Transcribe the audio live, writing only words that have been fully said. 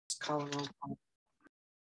Call a roll call.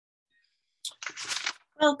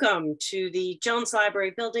 Welcome to the Jones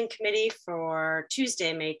Library Building Committee for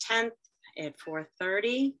Tuesday, May 10th at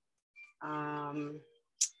 4:30.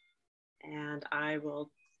 And I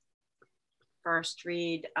will first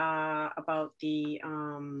read about the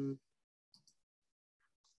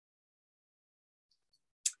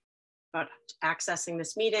about accessing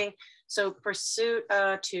this meeting. So pursuant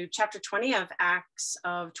to Chapter 20 of Acts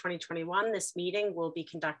of 2021, this meeting will be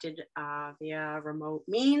conducted via remote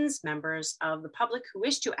means. Members of the public who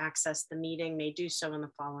wish to access the meeting may do so in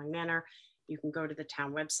the following manner. You can go to the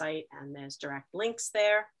town website and there's direct links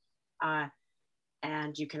there.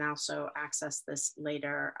 And you can also access this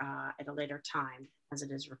later at a later time as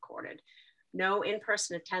it is recorded. No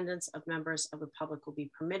in-person attendance of members of the public will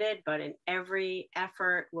be permitted, but in every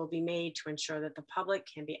effort will be made to ensure that the public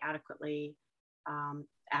can be adequately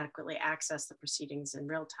access the proceedings in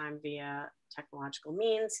real time via technological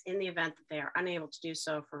means. In the event that they are unable to do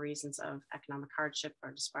so for reasons of economic hardship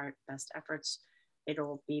or despite best efforts, it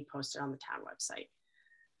will be posted on the town website.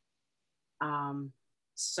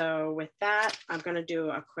 So with that, I'm going to do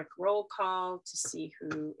a quick roll call to see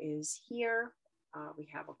who is here. We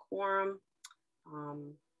have a quorum.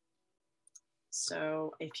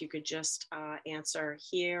 So if you could just answer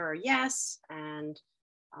here or yes, and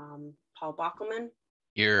Paul Bockelman.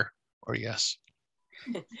 Here or yes.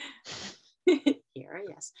 Here or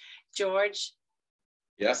yes. George.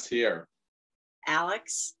 Yes, here.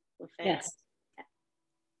 Alex. Yes.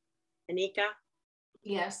 Anika.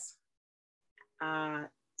 Yes.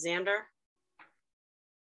 Xander.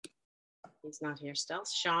 He's not here still.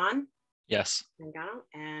 Sean. Yes.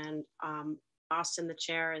 And Austin, the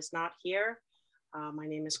chair, is not here. My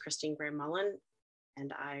name is Christine Gray Mullen,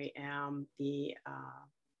 and I am the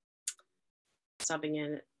subbing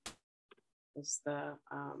in as the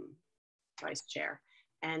vice chair.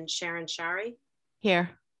 And Sharon Shari?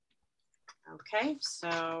 Here. Okay,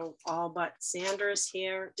 so all but Xander is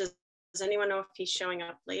here. Does anyone know if he's showing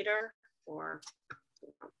up later or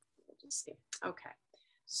we'll just see. Okay,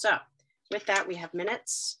 so with that, we have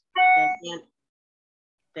minutes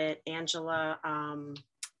that Angela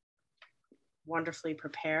wonderfully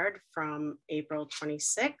prepared from April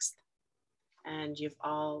 26th, and you've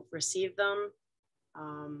all received them.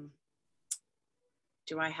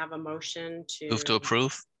 Do I have a motion to move to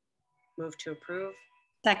approve? Move to approve.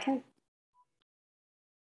 Second.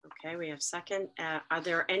 Okay, we have second. Are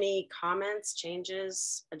there any comments,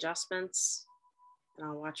 changes, adjustments? And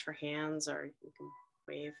I'll watch for hands, or you can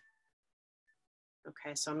wave.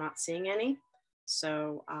 Okay, so I'm not seeing any.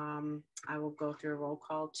 So I will go through a roll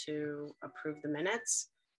call to approve the minutes.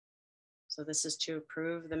 So this is to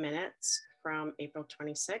approve the minutes from April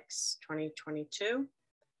 26, 2022.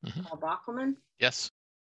 Mm-hmm. Paul Bockelman. Yes.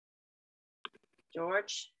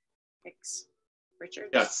 George Hicks Richards.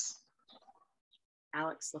 Yes.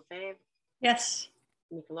 Alex Lefebvre. Yes.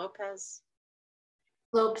 Nika Lopez.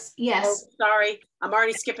 Lopes. Yes. Oh, sorry, I'm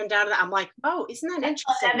already skipping down to that. I'm like, oh, isn't that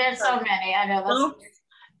interesting? There have been so many. I know. Well,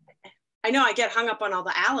 I know I get hung up on all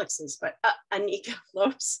the Alexes, but Anika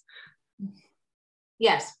Lopes.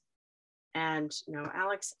 Yes. And no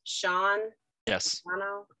Alex. Sean. Yes.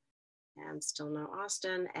 Milano, and still no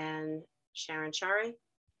Austin. And Sharon Shari.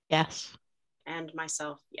 Yes. And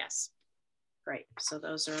myself, yes. Great. So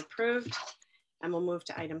those are approved. And we'll move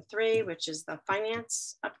to item 3, which is the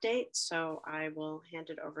finance update. So I will hand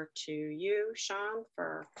it over to you, Sean,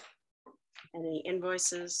 for any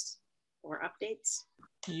invoices or updates.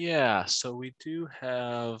 Yeah, so we do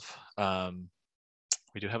have an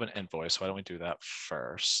invoice. Why don't we do that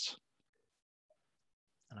first?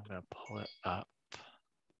 And I'm going to pull it up.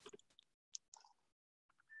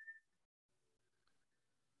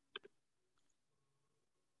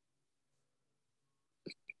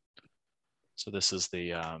 So this is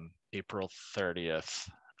the April 30th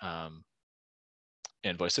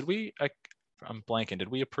invoice. I'm blanking. Did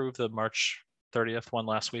we approve the March 30th one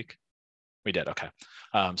last week? We did, okay.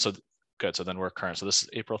 So good, so then we're current. So this is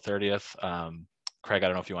April 30th. Craig, I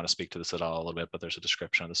don't know if you want to speak to this at all a little bit, but there's a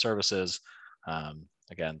description of the services.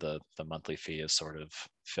 Again, the monthly fee is sort of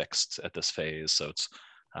fixed at this phase. So it's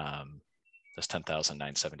this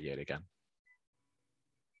 $10,978 again.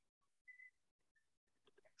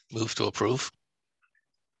 Move to approve.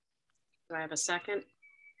 Do I have a second?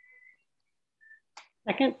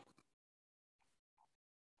 Second.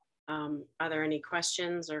 Are there any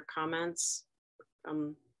questions or comments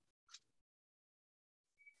from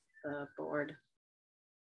the board?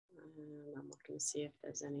 And I'm looking to see if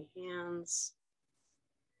there's any hands.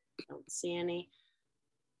 Don't see any.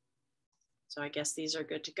 So I guess these are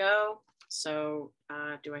good to go. So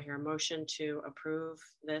do I hear a motion to approve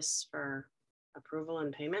this for approval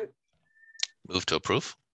and payment? Move to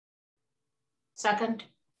approve. Second.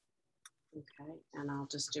 Okay, and I'll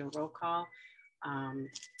just do a roll call.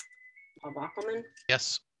 Paul Bockelman,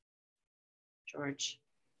 Yes. George,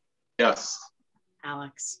 Yes.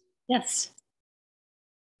 Alex, Yes.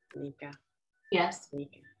 Nika, Yes.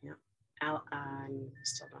 Nika, yeah.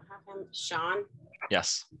 Still don't have him. Sean,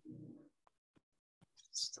 Yes.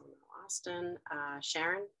 still no Austin.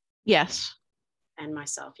 Sharon, Yes. and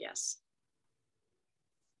myself, yes.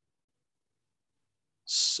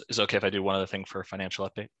 Is it okay if I do one other thing for a financial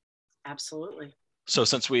update? Absolutely. So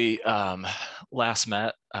since we last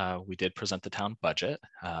met, we did present the town budget.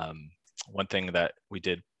 One thing that we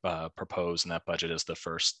did propose in that budget is the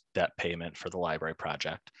first debt payment for the library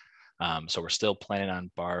project. So we're still planning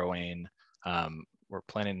on borrowing. We're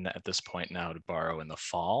planning at this point now to borrow in the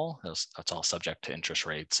fall. That's all subject to interest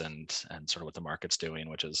rates and sort of what the market's doing,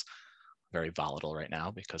 which is very volatile right now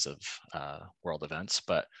because of world events.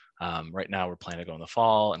 But right now we're planning to go in the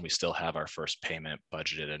fall, and we still have our first payment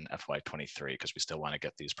budgeted in FY23 because we still want to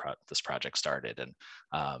get this project started and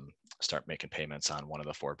start making payments on one of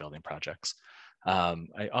the 4 building projects.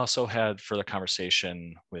 I also had further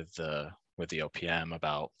conversation with the OPM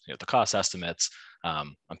about the cost estimates.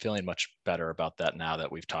 I'm feeling much better about that now that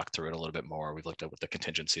we've talked through it a little bit more. We've looked at what the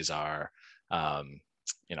contingencies are.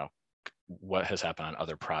 What has happened on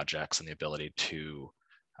other projects and the ability to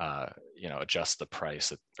adjust the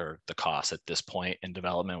price or the cost at this point in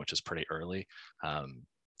development, which is pretty early.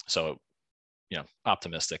 So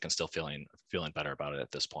optimistic and still feeling better about it at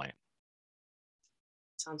this point.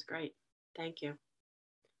 Sounds great. Thank you.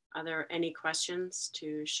 Are there any questions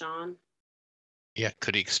to Sean? Yeah,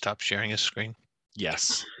 could he stop sharing his screen?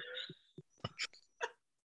 Yes.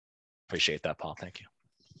 Appreciate that, Paul. Thank you.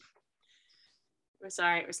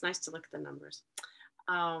 Sorry, it was nice to look at the numbers.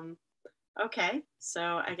 Okay,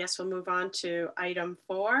 so I guess we'll move on to item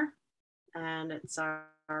 4, and it's our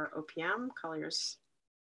OPM, Colliers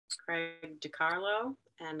Craig DiCarlo,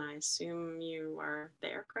 and I assume you are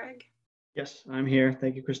there, Craig? Yes, I'm here.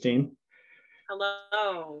 Thank you, Christine.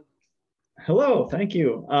 Hello. Hello, thank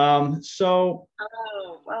you. So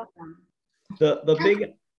Hello, welcome.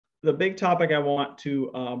 the big topic I want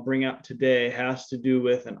to bring up today has to do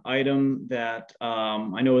with an item that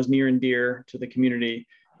I know is near and dear to the community.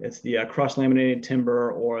 It's the cross-laminated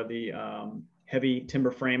timber, or the heavy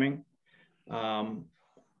timber framing. That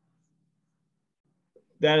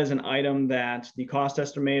is an item that the cost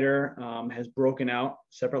estimator has broken out,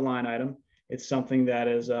 separate line item. It's something that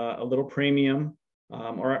is a little premium,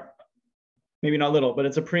 or maybe not little, but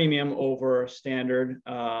it's a premium over standard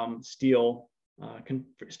steel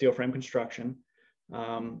frame construction.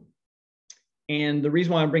 And the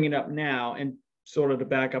reason why I'm bringing it up now, and sort of to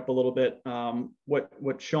back up a little bit,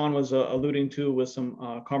 what Sean was alluding to was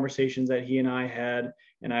some conversations that he and I had,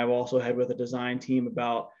 and I've also had with the design team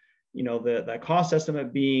about, the cost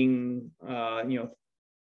estimate being,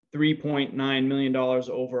 $3.9 million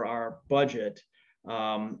over our budget.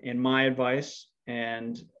 And my advice,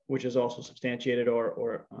 and which is also substantiated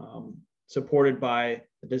or supported by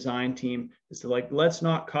the design team, is to let's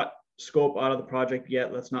not cut scope out of the project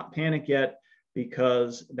yet. Let's not panic yet,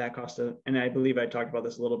 because that cost, and I believe I talked about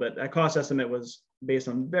this a little bit, that cost estimate was based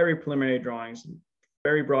on very preliminary drawings,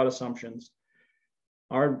 very broad assumptions.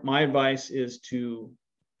 My advice is to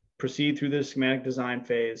proceed through the schematic design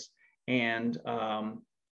phase, and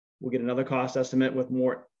we'll get another cost estimate with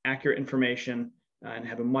more accurate information and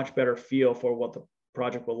have a much better feel for what the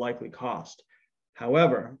project will likely cost.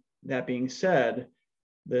 However, that being said,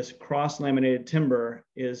 this cross-laminated timber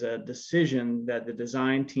is a decision that the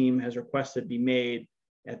design team has requested be made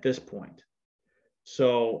at this point.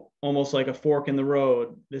 So almost like a fork in the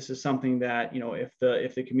road, this is something that, if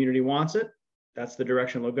the community wants it, that's the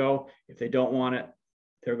direction they'll go. If they don't want it,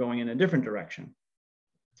 they're going in a different direction.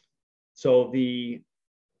 So the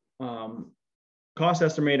cost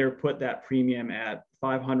estimator put that premium at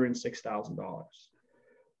 $506,000.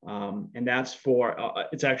 And that's for,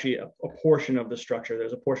 it's actually a portion of the structure.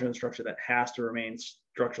 There's a portion of the structure that has to remain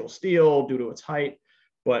structural steel due to its height,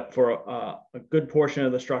 but for a good portion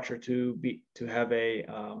of the structure to have a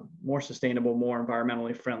more sustainable, more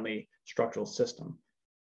environmentally friendly structural system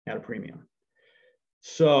at a premium.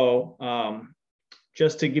 So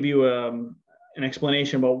just to give you an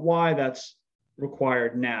explanation about why that's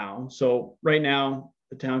required now. So right now,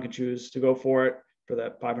 the town can choose to go for it for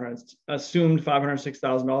that assumed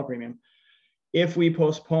 $506,000 premium. If we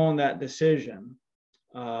postpone that decision,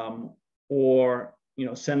 or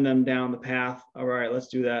send them down the path. All right, let's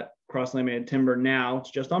do that cross-laminated timber now.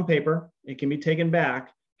 It's just on paper. It can be taken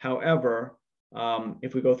back. However,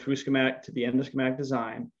 if we go through schematic to the end of schematic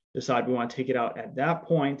design, decide we want to take it out at that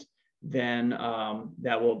point, then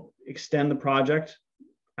that will extend the project.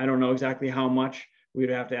 I don't know exactly how much. We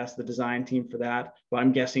would have to ask the design team for that, but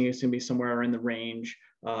I'm guessing it's going to be somewhere in the range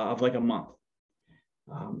of like a month.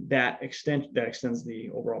 That extends the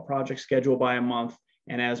overall project schedule by a month.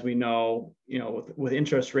 And as we know, with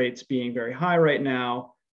interest rates being very high right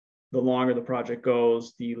now, the longer the project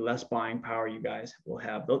goes, the less buying power you guys will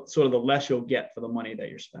have, sort of the less you'll get for the money that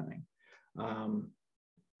you're spending.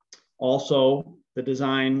 Also, the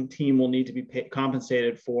design team will need to be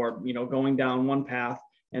compensated for, going down one path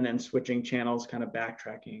and then switching channels, kind of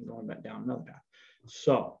backtracking and going back down another path.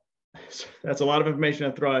 So that's a lot of information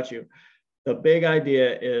to throw at you. The big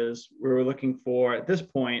idea is we're looking for, at this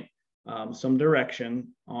point, some direction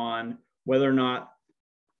on whether or not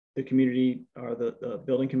the community or the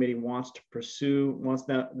building committee wants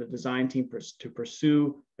the design team to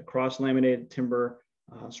pursue the cross-laminated timber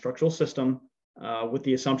structural system with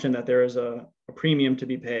the assumption that there is a premium to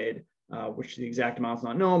be paid, which the exact amount is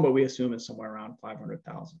not known, but we assume is somewhere around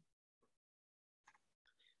 $500,000.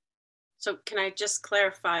 So can I just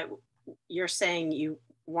clarify, you're saying you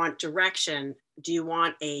want direction. Do you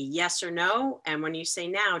want a yes or no? And when you say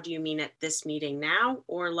now, do you mean at this meeting now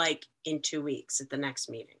or like in 2 weeks at the next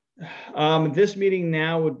meeting? This meeting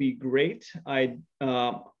now would be great. I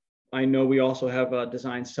know we also have a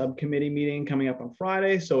design subcommittee meeting coming up on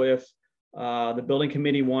Friday. So if the building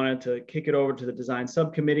committee wanted to kick it over to the design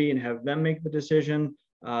subcommittee and have them make the decision,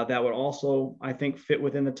 that would also, I think, fit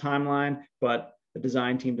within the timeline. But the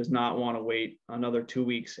design team does not want to wait another 2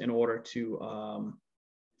 weeks in order to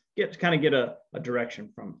get a direction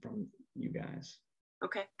from you guys.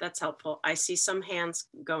 Okay, that's helpful. I see some hands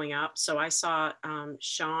going up. So I saw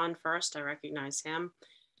Sean first. I recognize him.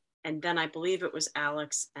 And then I believe it was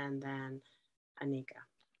Alex and then Anika.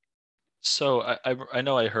 So I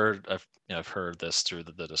know I've heard this through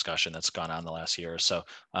the discussion that's gone on the last year or so,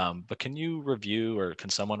 but can you review, or can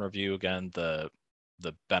someone review again the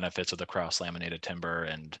benefits of the cross-laminated timber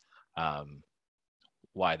and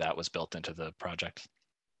why that was built into the project?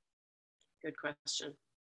 Good question.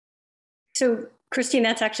 So Christine,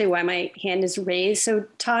 that's actually why my hand is raised. So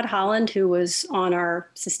Todd Holland, who was on our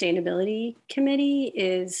sustainability committee,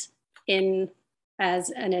 is in as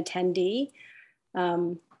an attendee.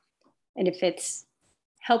 And if it's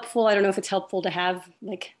helpful, I don't know if it's helpful to have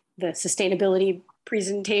like the sustainability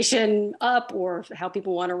presentation up or how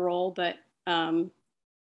people want to roll, but I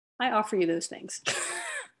offer you those things.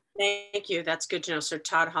 Thank you. That's good to know. So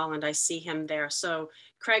Todd Holland, I see him there. So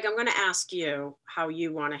Craig, I'm going to ask you how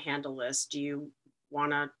you want to handle this. Do you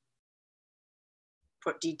want to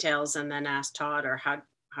put details and then ask Todd, or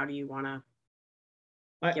how do you want to?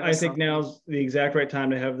 I think now's the exact right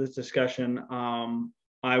time to have this discussion.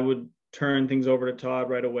 I would turn things over to Todd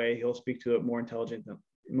right away. He'll speak to it more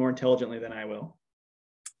intelligently than I will.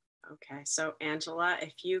 Okay, so Angela,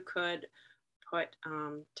 if you could put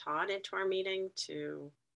Todd into our meeting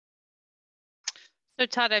to. So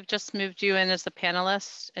Todd, I've just moved you in as a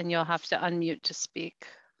panelist and you'll have to unmute to speak.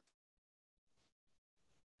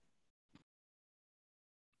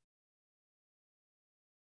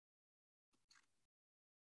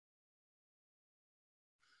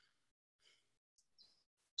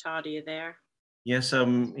 Todd, are you there? Yes,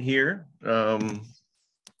 I'm here. I'm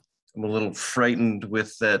a little frightened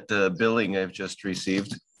with that billing I've just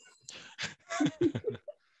received.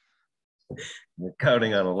 We're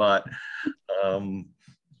counting on a lot.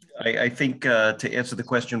 I think to answer the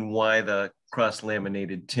question why the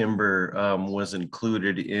cross-laminated timber was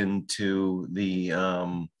included into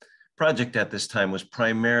the project at this time was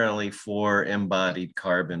primarily for embodied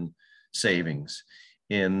carbon savings,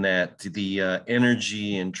 in that the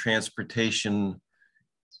energy and transportation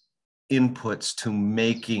inputs to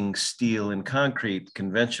making steel and concrete,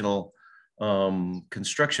 conventional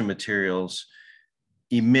construction materials,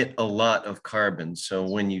 emit a lot of carbon. So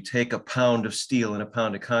when you take a pound of steel and a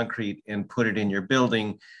pound of concrete and put it in your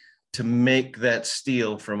building, to make that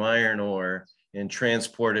steel from iron ore and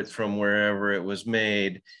transport it from wherever it was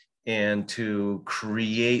made and to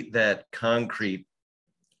create that concrete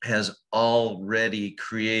has already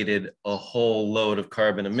created a whole load of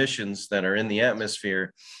carbon emissions that are in the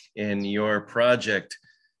atmosphere, and your project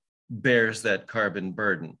bears that carbon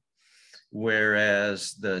burden.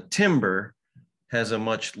 Whereas the timber has a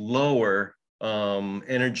much lower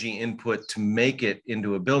energy input to make it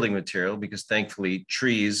into a building material, because thankfully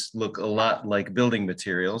trees look a lot like building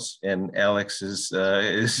materials. And Alex is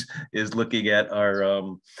looking at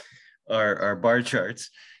our our bar charts,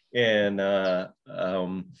 and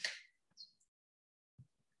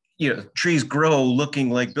trees grow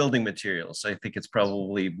looking like building materials. I think it's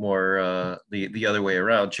probably more the other way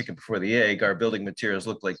around, chicken before the egg. Our building materials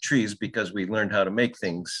look like trees because we learned how to make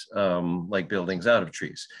things like buildings out of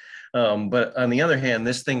trees. But on the other hand,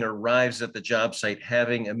 this thing arrives at the job site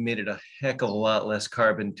having emitted a heck of a lot less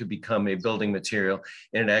carbon to become a building material,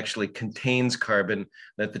 and it actually contains carbon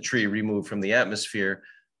that the tree removed from the atmosphere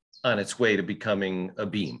on its way to becoming a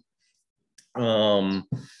beam.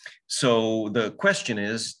 So the question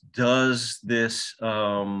is, does this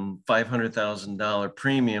 $500,000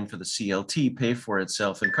 premium for the CLT pay for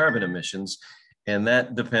itself in carbon emissions? And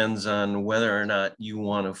that depends on whether or not you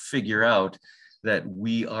want to figure out that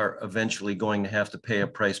we are eventually going to have to pay a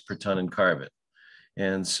price per ton in carbon.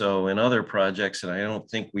 And so in other projects, and I don't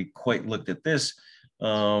think we quite looked at this,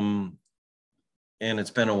 and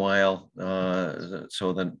it's been a while,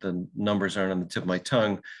 so the numbers aren't on the tip of my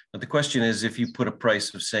tongue, but the question is, if you put a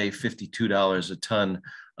price of say $52 a ton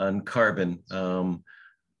on carbon,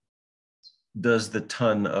 does the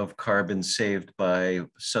ton of carbon saved by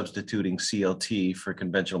substituting CLT for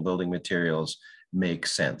conventional building materials make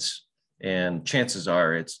sense? And chances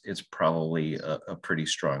are it's probably a pretty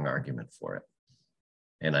strong argument for it.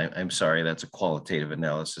 And I'm sorry, that's a qualitative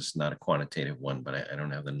analysis, not a quantitative one, but I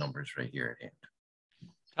don't have the numbers right here at hand.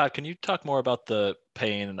 Can you talk more about the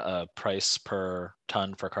paying price per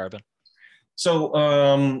ton for carbon? So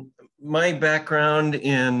my background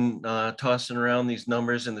in tossing around these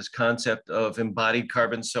numbers and this concept of embodied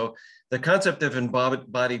carbon. So the concept of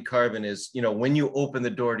embodied carbon is, when you open the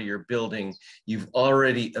door to your building, you've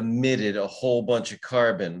already emitted a whole bunch of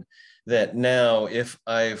carbon that now, if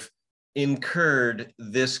I've incurred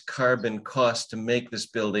this carbon cost to make this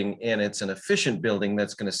building, and it's an efficient building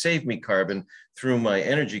that's going to save me carbon through my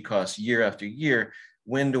energy costs year after year,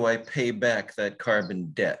 when do I pay back that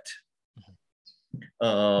carbon debt?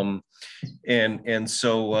 And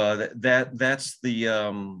so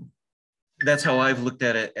that's how I've looked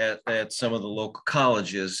at it at some of the local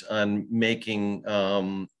colleges on making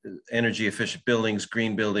energy efficient buildings,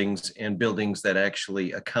 green buildings, and buildings that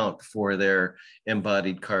actually account for their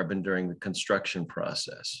embodied carbon during the construction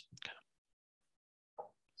process.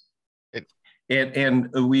 And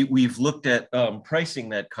we've looked at pricing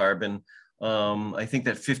that carbon. I think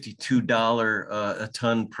that $52 a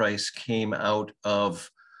ton price came out of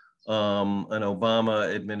an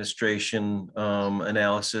Obama administration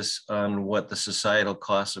analysis on what the societal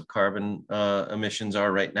costs of carbon emissions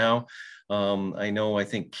are right now. I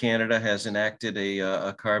think Canada has enacted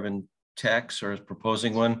a carbon tax, or is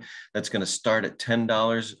proposing one, that's going to start at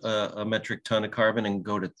 $10 a metric ton of carbon and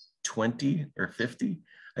go to 20 or 50,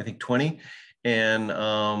 I think 20. And,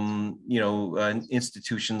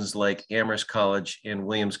 institutions like Amherst College and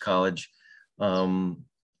Williams College,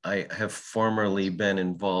 I have formerly been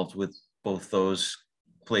involved with both those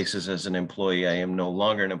places as an employee. I am no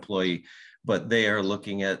longer an employee, but they are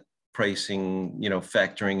looking at pricing,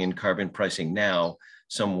 factoring in carbon pricing now,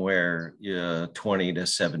 somewhere $20 to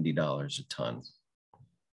 $70 a ton,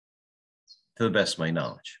 to the best of my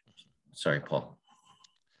knowledge. Sorry, Paul.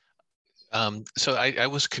 So I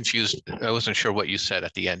was confused. I wasn't sure what you said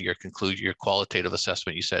at the end. Your qualitative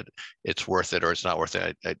assessment. You said it's worth it or it's not worth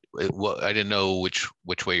it. I didn't know which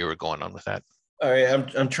way you were going on with that. All right,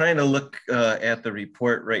 I'm trying to look at the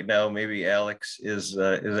report right now. Maybe Alex is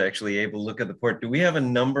actually able to look at the report. Do we have a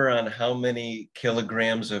number on how many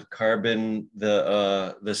kilograms of carbon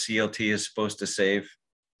the CLT is supposed to save?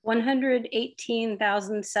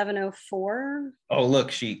 118,704. Oh, look,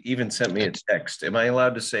 she even sent me a text. Am I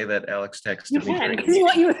allowed to say that Alex texted me?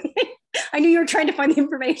 I knew you were trying to find the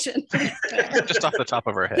information. Just off the top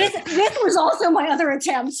of her head. This was also my other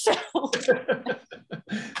attempt.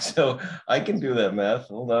 So I can do that math.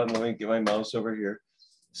 Hold on, let me get my mouse over here.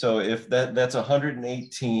 So if that's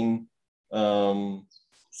 118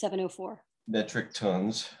 704 metric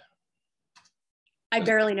tons. I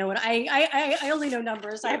barely know what I only know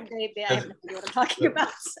numbers. I have no idea what I'm talking about.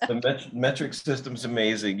 So. The metric system's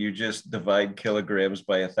amazing. You just divide kilograms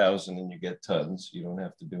by 1,000 and you get tons. You don't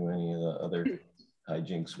have to do any of the other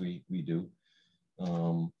hijinks we do.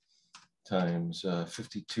 Times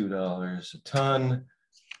 $52 a ton.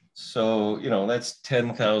 So, that's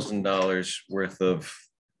 $10,000 worth of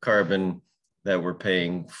carbon that we're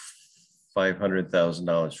paying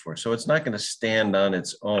 $500,000 for. So it's not going to stand on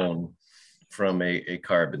its own from a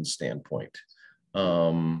carbon standpoint.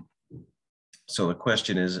 So the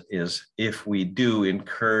question is if we do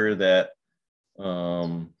incur that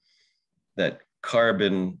that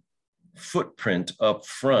carbon footprint up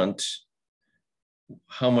front,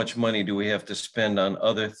 how much money do we have to spend on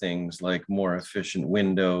other things like more efficient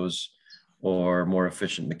windows or more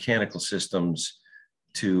efficient mechanical systems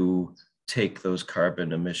to take those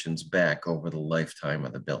carbon emissions back over the lifetime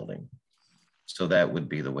of the building. So that would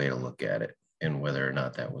be the way to look at it and whether or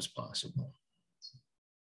not that was possible.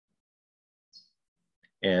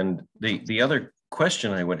 And the other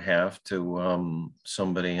question I would have to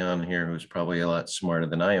somebody on here who's probably a lot smarter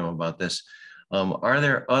than I am about this, are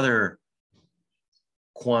there other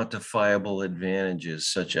quantifiable advantages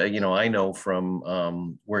such as, I know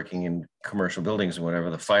from working in commercial buildings and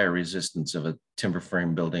whatever, the fire resistance of a timber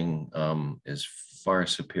frame building is far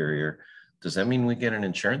superior. Does that mean we get an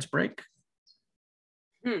insurance break?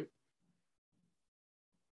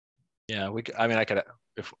 Yeah,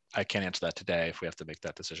 if I can't answer that today, if we have to make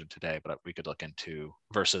that decision today, but we could look into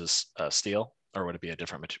versus steel, or would it be a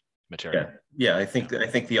different material? Yeah, I think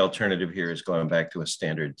the alternative here is going back to a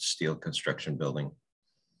standard steel construction building.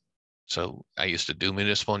 So I used to do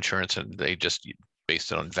municipal insurance, and they just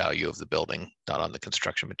based it on value of the building, not on the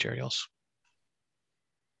construction materials.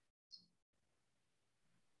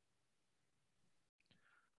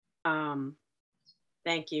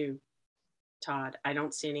 Thank you, Todd. I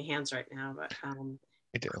don't see any hands right now, but I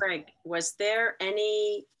do. Craig, was there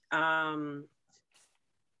any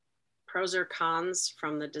pros or cons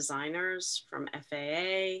from the designers, from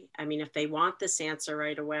FAA? I mean, if they want this answer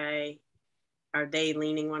right away, are they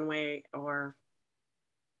leaning one way or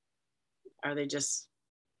are they just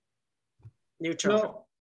neutral?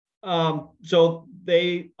 No. So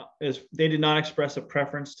they did not express a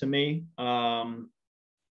preference to me.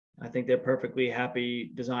 I think they're perfectly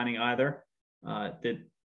happy designing either. The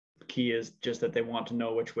key is just that they want to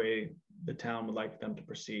know which way the town would like them to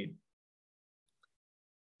proceed.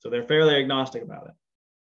 So they're fairly agnostic about it.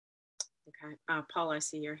 Okay. Paul, I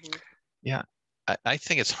see your hand. Yeah, I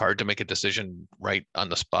think it's hard to make a decision right on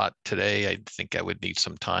the spot today. I think I would need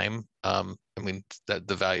some time. I mean,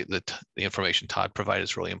 the value, the information Todd provided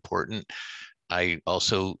is really important. I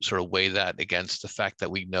also sort of weigh that against the fact that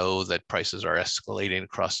we know that prices are escalating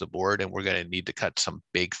across the board and we're going to need to cut some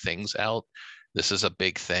big things out. This is a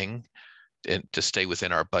big thing and to stay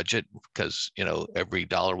within our budget because, every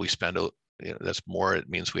dollar we spend, that's more, it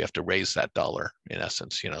means we have to raise that dollar in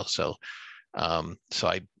essence, so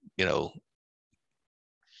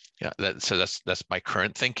that's my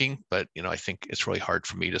current thinking, but I think it's really hard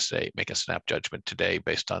for me to make a snap judgment today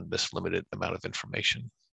based on this limited amount of information.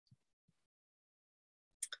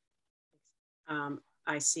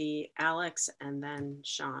 I see Alex and then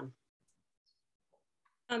Sean.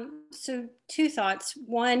 So two thoughts.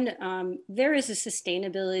 One, there is a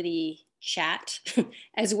sustainability chat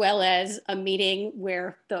as well as a meeting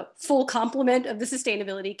where the full complement of the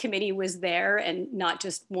sustainability committee was there and not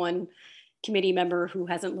just one committee member who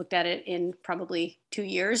hasn't looked at it in probably 2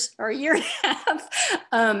 years or a year and a half,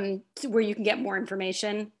 where you can get more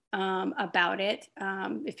information about it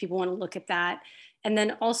if people want to look at that. And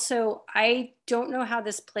then also, I don't know how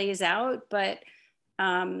this plays out, but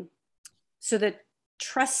so the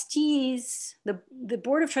trustees, the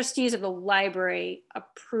board of trustees of the library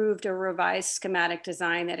approved a revised schematic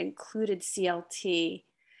design that included CLT,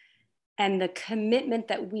 and the commitment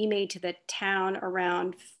that we made to the town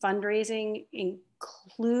around fundraising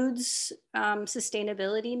includes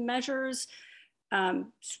sustainability measures. I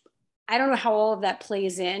don't know how all of that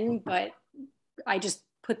plays in, but I just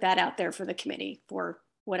put that out there for the committee for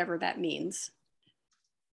whatever that means.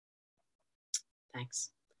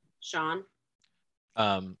 Thanks. Sean?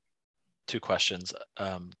 Two questions.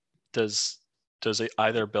 Does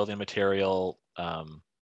either building material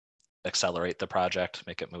accelerate the project,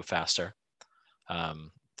 make it move faster?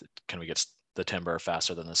 Can we get the timber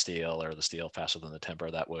faster than the steel or the steel faster than the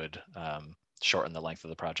timber? That would shorten the length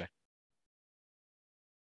of the project.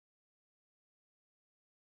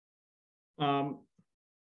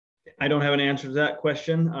 I don't have an answer to that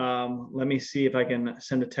question. Let me see if I can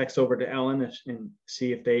send a text over to Ellen and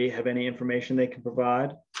see if they have any information they can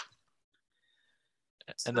provide.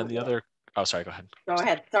 And then the other, oh, sorry, go ahead. Go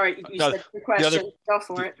ahead. Sorry, you said your question. Go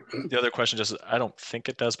for it. The other question just, I don't think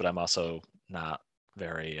it does, but I'm also not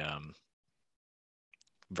very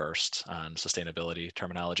versed on sustainability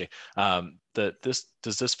terminology. Does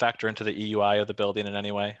this factor into the EUI of the building in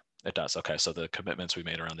any way? It does. Okay, so the commitments we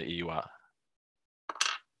made around the EUI.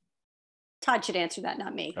 Todd should answer that,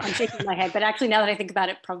 not me. I'm shaking my head, but actually now that I think about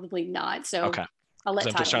it, probably not. So okay. I'll let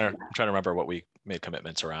Todd. I'm just trying to remember what we made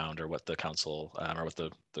commitments around, or what the council or what the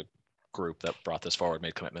group that brought this forward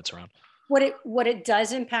made commitments around. What it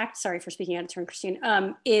does impact, sorry for speaking out of turn, Christine,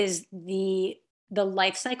 is the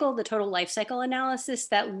life cycle, the total life cycle analysis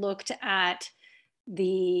that looked at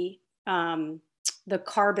the the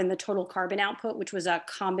carbon, the total carbon output, which was a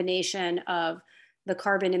combination of the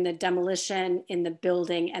carbon in the demolition, in the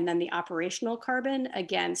building, and then the operational carbon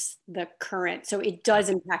against the current. So it does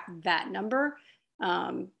impact that number,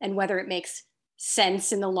 and whether it makes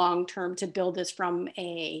sense in the long term to build this from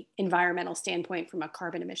a environmental standpoint, from a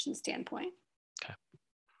carbon emission standpoint. Okay.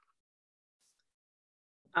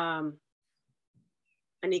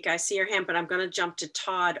 Anika, I see your hand, but I'm going to jump to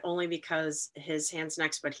Todd only because his hand's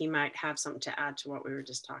next, but he might have something to add to what we were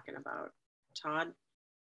just talking about. Todd?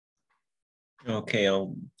 Okay,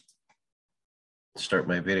 I'll start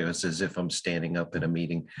my video. It's as if I'm standing up in a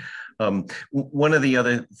meeting. One of the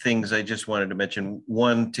other things I just wanted to mention,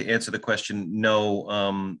 one, to answer the question,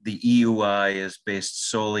 no, the EUI is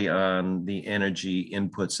based solely on the energy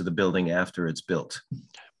inputs of the building after it's built.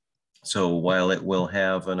 So while it will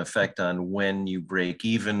have an effect on when you break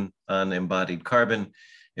even on embodied carbon,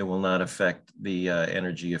 it will not affect the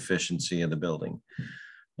energy efficiency of the building.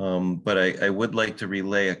 But I would like to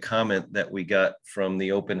relay a comment that we got from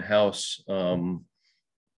the open house.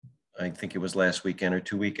 I think it was last weekend or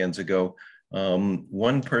 2 weekends ago.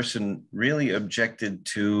 One person really objected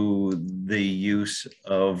to the use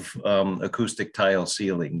of acoustic tile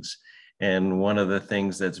ceilings. And one of the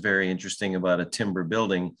things that's very interesting about a timber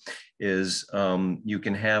building is you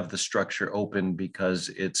can have the structure open because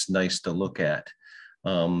it's nice to look at.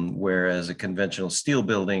 Whereas a conventional steel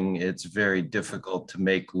building, it's very difficult to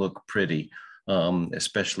make look pretty,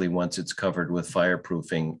 especially once it's covered with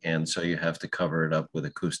fireproofing. And so you have to cover it up with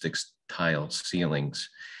acoustic tile ceilings.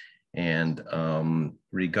 And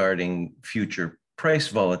regarding future price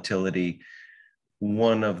volatility,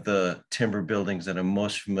 one of the timber buildings that I'm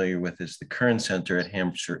most familiar with is the Kern Center at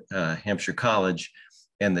Hampshire College.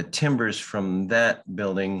 And the timbers from that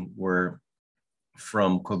building were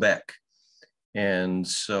from Quebec. And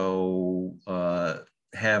so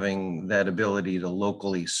having that ability to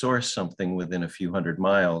locally source something within a few hundred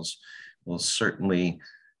miles will certainly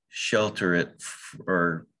shelter it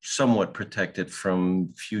or somewhat protect it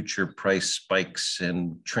from future price spikes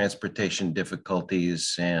and transportation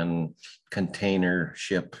difficulties and container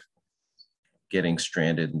ship getting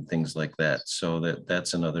stranded and things like that. So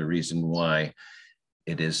that's another reason why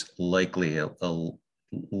it is likely a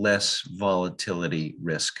less volatility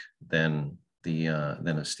risk than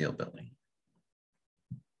a steel building.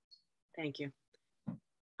 Thank you.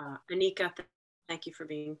 Anika, thank you for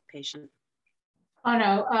being patient. Oh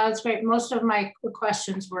no, it's great. Most of my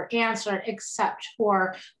questions were answered except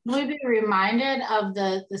for, will we be reminded of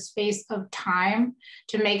the space of time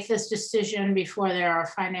to make this decision before there are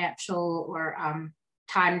financial or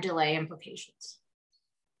time delay implications?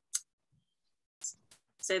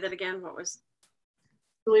 Say that again, what was?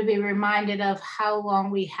 Will we be reminded of how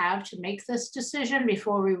long we have to make this decision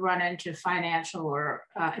before we run into financial or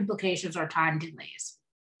implications or time delays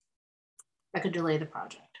that could delay the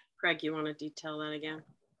project? Craig, you want to detail that again?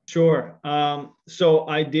 Sure. So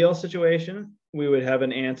ideal situation, we would have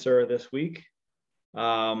an answer this week.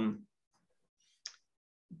 The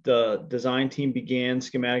design team began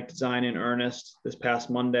schematic design in earnest this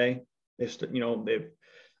past Monday. They've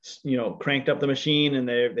cranked up the machine and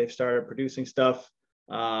they've started producing stuff.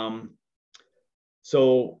 And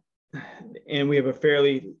we have a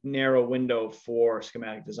fairly narrow window for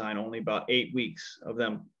schematic design, only about 8 weeks of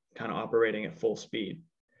them kind of operating at full speed.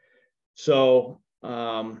 So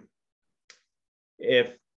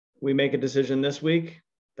if we make a decision this week,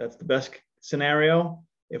 that's the best scenario.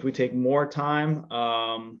 If we take more time,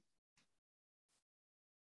 I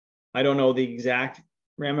don't know the exact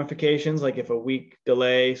ramifications, like if a week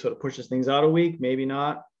delay sort of pushes things out a week, maybe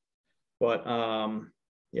not. But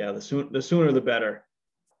yeah, the sooner the better.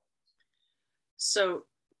 So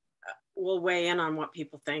we'll weigh in on what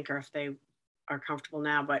people think or if they are comfortable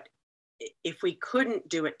now, but if we couldn't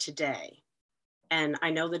do it today, and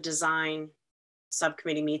I know the design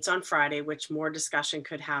subcommittee meets on Friday, which more discussion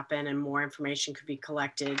could happen and more information could be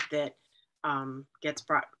collected that gets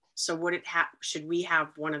brought. So should we have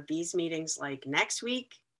one of these meetings like next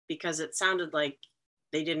week? Because it sounded like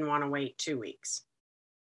they didn't want to wait 2 weeks.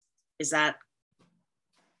 Is that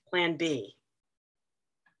plan B?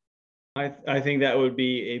 I think that would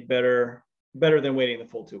be a better than waiting the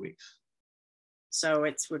full 2 weeks. So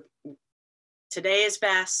today is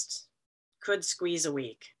best, could squeeze a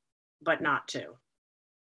week, but not 2.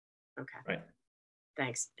 Okay. Right.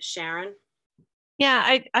 Thanks. Sharon?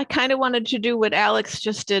 Yeah, I kind of wanted to do what Alex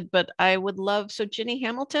just did, but I would love, so Ginny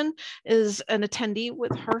Hamilton is an attendee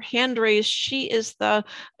with her hand raised. She is the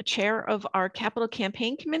chair of our capital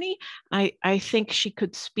campaign committee. I think she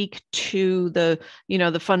could speak to the, the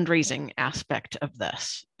fundraising aspect of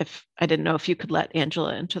this. If I didn't know if you could let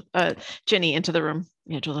Angela into, Ginny into the room,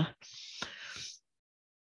 Angela.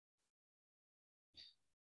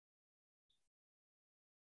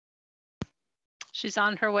 She's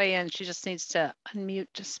on her way in. She just needs to unmute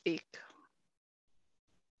to speak.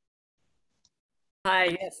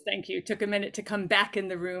 Hi, yes, thank you. Took a minute to come back in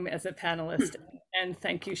the room as a panelist, and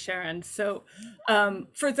thank you, Sharon. So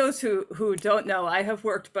for those who don't know, I have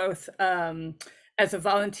worked both as a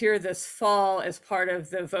volunteer this fall as part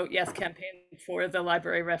of the Vote Yes campaign for the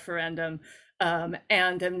library referendum,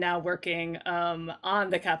 and am now working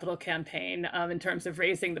on the capital campaign in terms of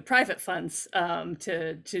raising the private funds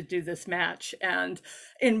to do this match. And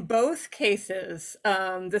in both cases,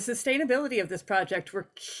 the sustainability of this project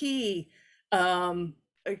were key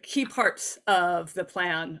parts of the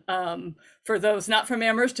plan. For those not from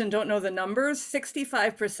Amherst and don't know the numbers,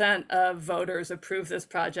 65% of voters approved this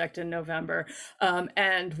project in November.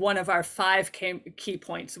 And one of our 5 key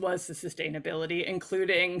points was the sustainability,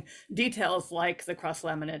 including details like the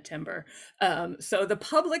cross-laminate timber. So the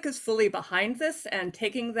public is fully behind this, and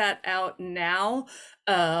taking that out now,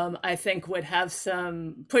 I think would have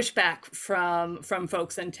some pushback from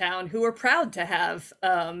folks in town who are proud to have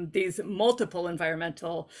these multiple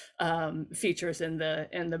environmental features in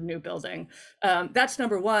the new building. That's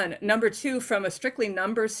number one. Number two, from a strictly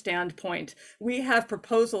numbers standpoint, we have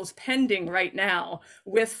proposals pending right now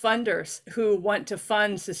with funders who want to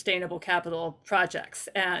fund sustainable capital projects.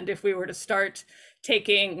 And if we were to start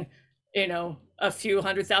taking, a few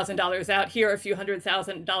 $100,000 out here, a few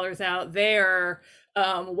 $100,000 out there,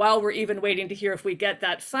 while we're even waiting to hear if we get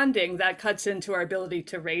that funding, that cuts into our ability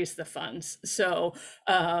to raise the funds. So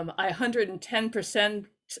I 110%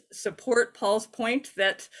 support Paul's point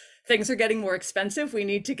that things are getting more expensive. We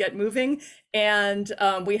need to get moving, and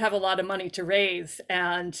we have a lot of money to raise.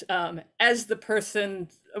 And as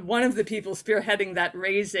one of the people spearheading that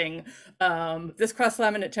raising, this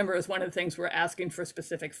cross-laminate timber is one of the things we're asking for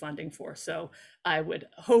specific funding for. So I would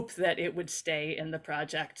hope that it would stay in the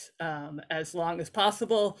project as long as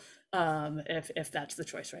possible, if that's the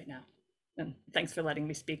choice right now. And thanks for letting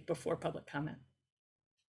me speak before public comment.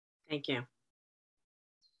 Thank you.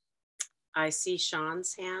 I see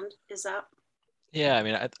Sean's hand is up. Yeah, I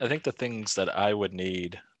mean, I think the things that I would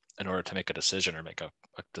need in order to make a decision or make a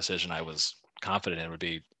decision I was confident in would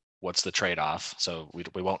be, what's the trade-off? So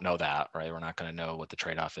we won't know that, right? We're not going to know what the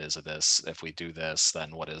trade-off is of this. If we do this,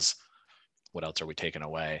 then what else are we taking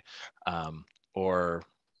away? Or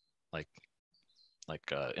like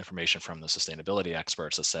information from the sustainability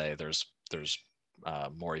experts that say there's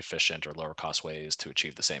more efficient or lower cost ways to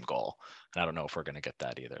achieve the same goal. And I don't know if we're going to get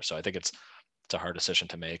that either. So I think it's a hard decision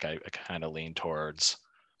to make. I kind of lean towards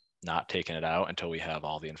not taking it out until we have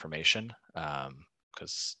all the information,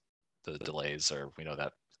 because the delays we know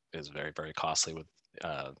that is very, very costly with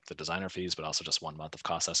the designer fees, but also just 1 month of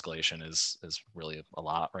cost escalation is really a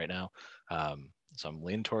lot right now. So I'm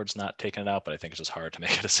leaning towards not taking it out, but I think it's just hard to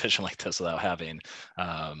make a decision like this without having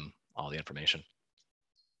all the information.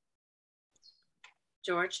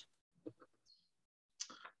 George?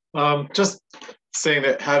 Just saying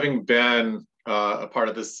that having been a part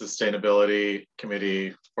of this sustainability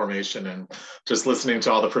committee formation and just listening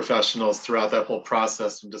to all the professionals throughout that whole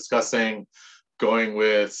process and discussing going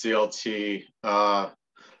with CLT,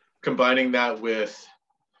 combining that with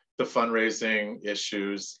the fundraising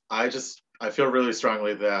issues, I feel really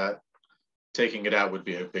strongly that taking it out would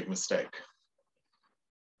be a big mistake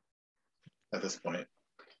at this point.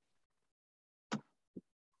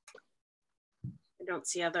 I don't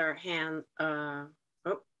see other hand. Oh,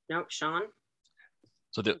 no, Sean.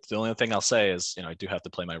 So the only thing I'll say is, I do have to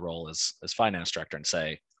play my role as finance director and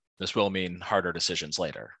say, this will mean harder decisions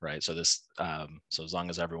later, right? So so as long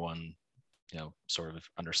as everyone, sort of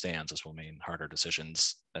understands, this will mean harder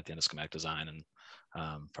decisions at the end of schematic design and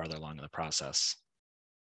farther along in the process.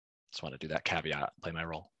 Just want to do that caveat, play my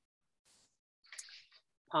role.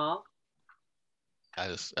 Paul? I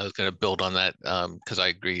was going to build on that because I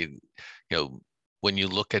agree, when you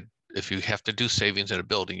look at, if you have to do savings in a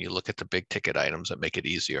building, you look at the big ticket items that make it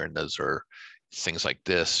easier. And those are things like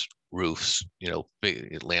this, roofs,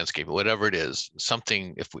 big landscape, whatever it is,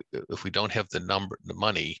 something, if we don't have the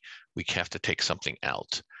money, we have to take something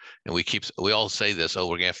out. And we all say this, we're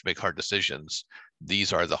gonna have to make hard decisions.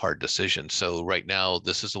 These are the hard decisions. So right now,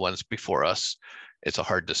 this is the ones before us. It's a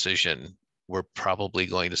hard decision. we're probably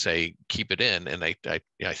going to say keep it in. And I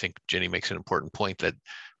think Jenny makes an important point that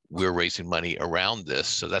we're raising money around this,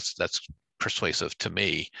 so that's persuasive to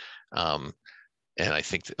me. And I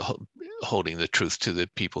think that holding the truth to the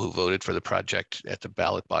people who voted for the project at the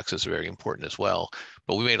ballot box is very important as well.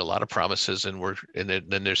 But we made a lot of promises, and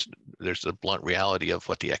then there's the blunt reality of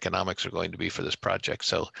what the economics are going to be for this project.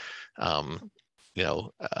 So, I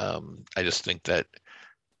just think that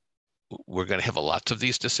we're going to have lots of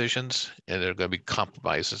these decisions, and there are going to be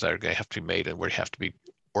compromises that are going to have to be made, and we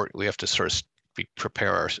have to sort of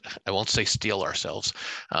prepare our, I won't say steel ourselves,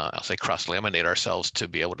 I'll say cross-laminate ourselves to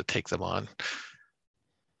be able to take them on.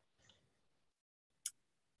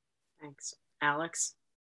 Thanks. Alex?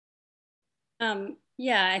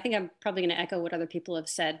 Yeah, I think I'm probably going to echo what other people have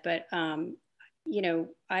said, but I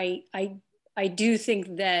do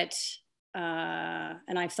think that,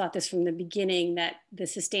 and I've thought this from the beginning, that the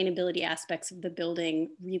sustainability aspects of the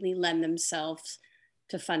building really lend themselves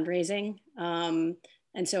to fundraising. And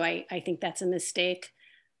so I think that's a mistake.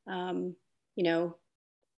 I'm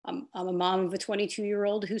a mom of a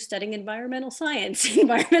 22-year-old who's studying environmental science,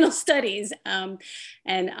 environmental studies. And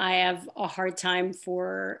I have a hard time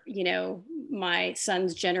for, my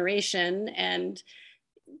son's generation and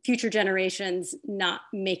future generations not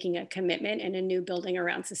making a commitment in a new building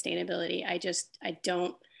around sustainability. I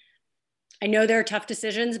know there are tough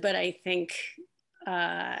decisions, but I think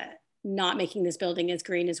not making this building as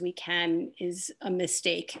green as we can is a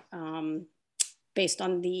mistake based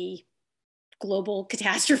on the global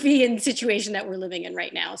catastrophe and situation that we're living in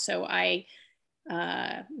right now. So I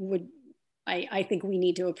think we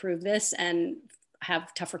need to approve this and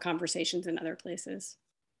have tougher conversations in other places.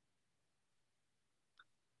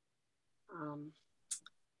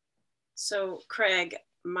 So Craig,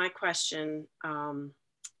 my question,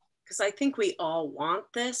 because I think we all want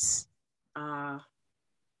this,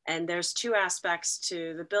 and there's two aspects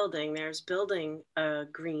to the building. There's building a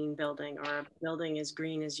green building, or a building as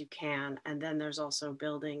green as you can. And then there's also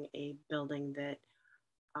building a building that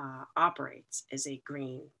operates as a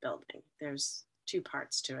green building. There's two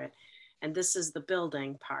parts to it. And this is the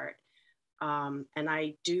building part. And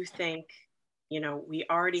I do think, we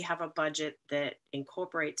already have a budget that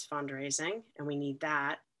incorporates fundraising, and we need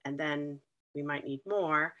that. And then we might need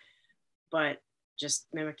more, but just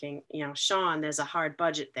mimicking, Sean, there's a hard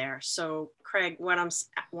budget there. So Craig, what I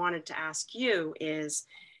wanted to ask you is,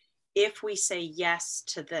 if we say yes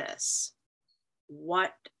to this,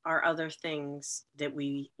 what are other things that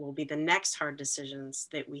will be the next hard decisions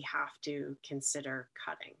that we have to consider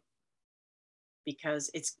cutting?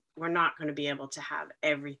 Because we're not going to be able to have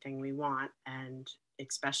everything we want, and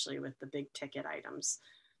especially with the big ticket items.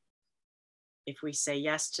 If we say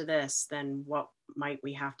yes to this, then what might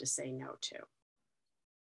we have to say no to?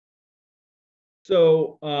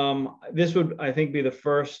 So this would, I think, be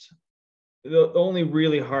the only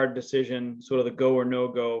really hard decision, sort of the go or no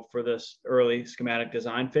go for this early schematic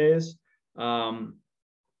design phase. And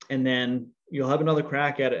then you'll have another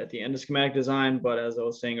crack at it at the end of schematic design, but as I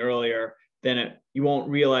was saying earlier, then you won't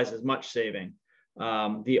realize as much saving.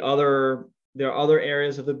 There are other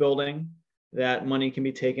areas of the building that money can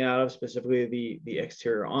be taken out of, specifically the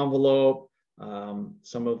exterior envelope,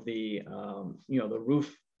 some of the the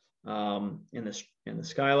roof in the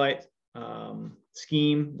skylight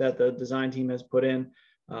scheme that the design team has put in.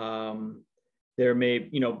 There may,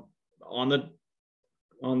 on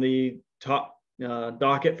the top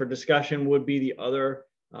docket for discussion would be the other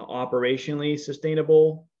operationally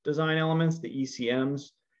sustainable design elements, the ECMs,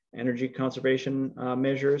 energy conservation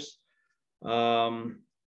measures. The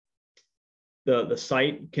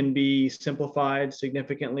site can be simplified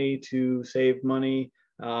significantly to save money,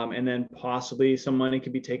 and then possibly some money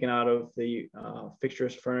could be taken out of the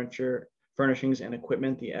fixtures, furniture, furnishings, and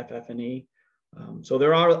equipment, the FF&E. So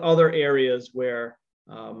there are other areas where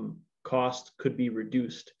cost could be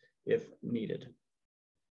reduced if needed.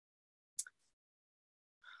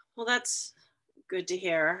 Well, that's good to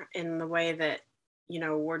hear, in the way that,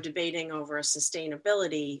 we're debating over a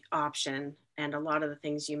sustainability option, and a lot of the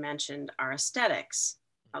things you mentioned are aesthetics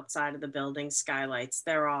outside of the building, skylights.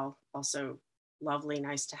 They're all also lovely,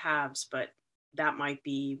 nice to haves, but that might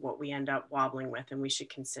be what we end up wobbling with, and we should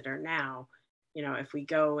consider now. If we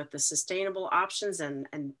go with the sustainable options, and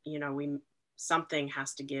something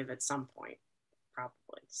has to give at some point,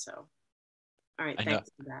 probably. So, all right, thanks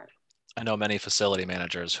for that. I know many facility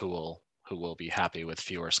managers who will be happy with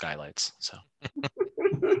fewer skylights. So,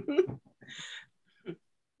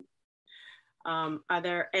 are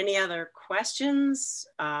there any other questions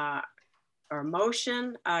or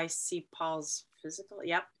motion? I see Paul's physical.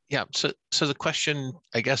 Yep. Yeah. So the question,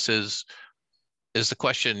 I guess, is is the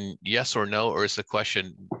question yes or no, or is the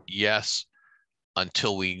question yes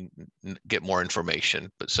until we get more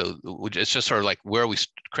information? But so it's just sort of like, where are we,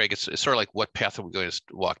 Craig? It's sort of like, what path are we going to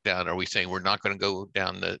walk down? Are we saying we're not going to go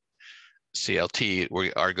down the CLT?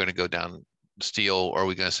 We are going to go down steel, or are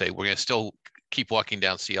we going to say we're going to still keep walking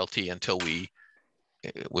down CLT until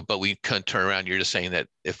but we couldn't turn around? You're just saying that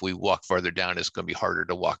if we walk farther down, it's going to be harder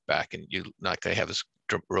to walk back, and you're not going to have as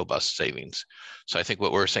robust savings. So I think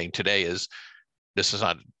what we're saying today is, this is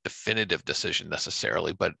not a definitive decision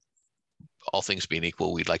necessarily, but all things being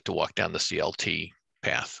equal, we'd like to walk down the CLT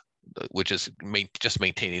path, which is just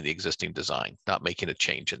maintaining the existing design, not making a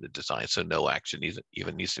change in the design. So no action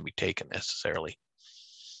even needs to be taken necessarily.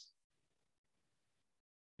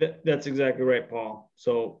 That's exactly right, Paul.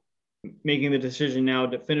 So making the decision now,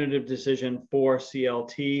 definitive decision for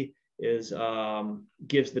CLT, is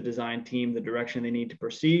gives the design team the direction they need to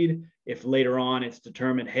proceed. If later on it's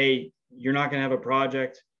determined, hey, you're not going to have a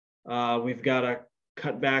project, we've got to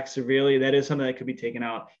cut back severely, that is something that could be taken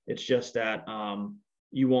out. It's just that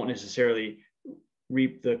you won't necessarily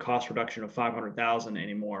reap the cost reduction of 500,000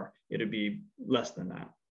 anymore. It'd be less than that.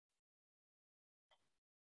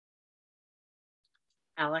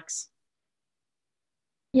 Alex?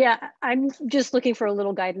 Yeah, I'm just looking for a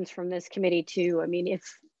little guidance from this committee too. I mean,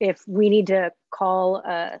 if we need to call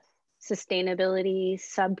a sustainability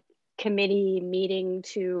subcommittee meeting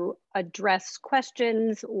to address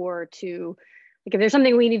questions, or to, like, if there's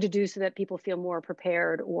something we need to do so that people feel more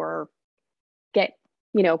prepared, or get,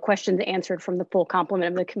 you know, questions answered from the full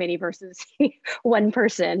complement of the committee versus one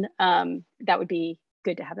person, that would be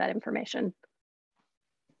good to have that information.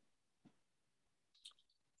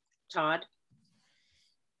 Todd?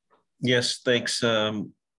 Yes, thanks.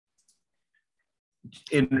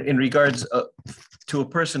 In regards to a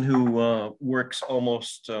person who works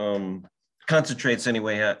almost, concentrates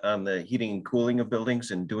anyway on the heating and cooling of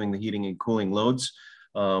buildings and doing the heating and cooling loads,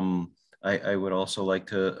 I would also like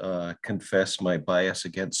to confess my bias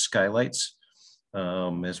against skylights,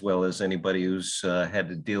 as well as anybody who's had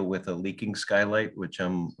to deal with a leaking skylight, which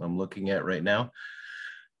I'm looking at right now.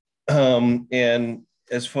 And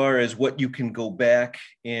as far as what you can go back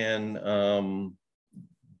and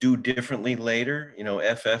do differently later, you know,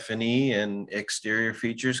 FF&E and exterior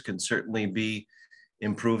features can certainly be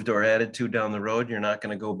improved or added to down the road. You're not going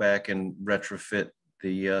to go back and retrofit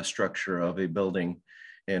the structure of a building.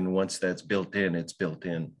 And once that's built in, it's built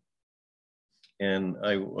in. And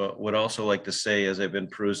I would also like to say, as I've been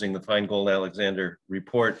perusing the Feingold Alexander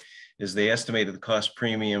report, is they estimated the cost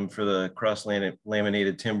premium for the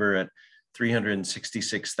cross-laminated timber at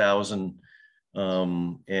 $366,000,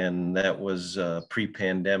 and that was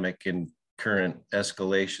pre-pandemic and current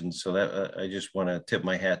escalation. So that I just want to tip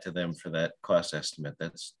my hat to them for that cost estimate.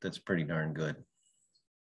 That's pretty darn good.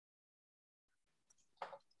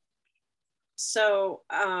 So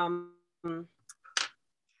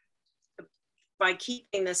by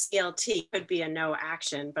keeping the CLT could be a no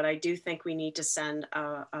action, but I do think we need to send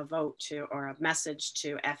a vote to, or a message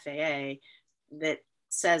to FAA that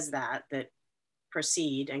says that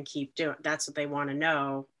proceed and keep doing. That's what they want to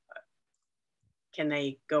know. Can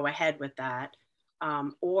they go ahead with that?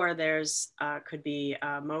 Or there's could be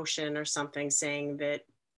a motion or something saying that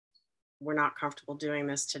we're not comfortable doing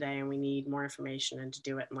this today and we need more information and to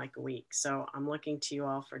do it in like a week. So I'm looking to you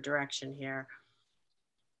all for direction here.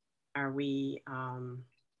 Are we?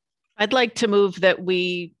 I'd like to move that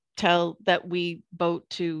we vote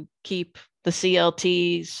to keep the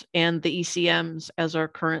CLTs and the ECMs as are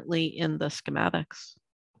currently in the schematics.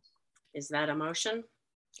 Is that a motion?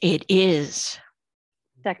 It is.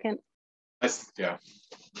 Second. Yeah.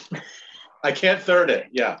 I can't third it.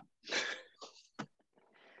 Yeah.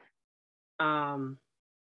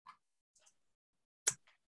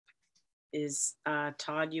 Is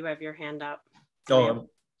Todd, you have your hand up? Oh,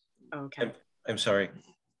 okay. I'm sorry.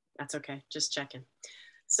 That's okay. Just checking.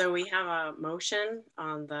 So we have a motion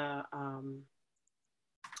on the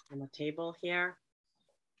table here.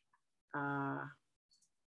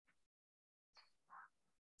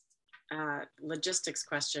 Logistics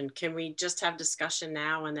question. Can we just have discussion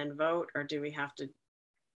now and then vote, or do we have to?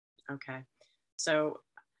 Okay. So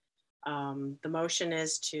the motion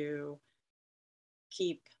is to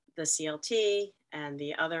keep the CLT and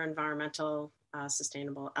the other environmental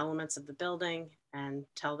sustainable elements of the building and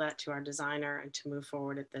tell that to our designer and to move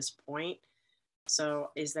forward at this point. So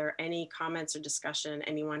is there any comments or discussion?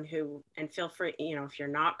 Anyone who, and feel free, you know, if you're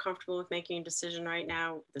not comfortable with making a decision right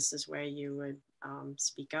now, this is where you would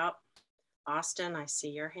speak up. Austin, I see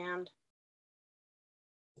your hand.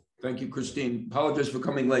 Thank you, Christine. Apologize for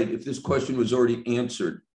coming late. If this question was already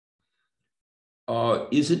answered,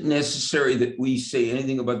 is it necessary that we say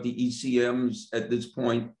anything about the ECMs at this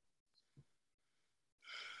point?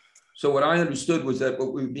 So what I understood was that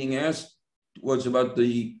what we were being asked was about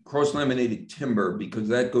the cross-laminated timber, because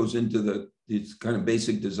that goes into its kind of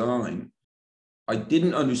basic design. I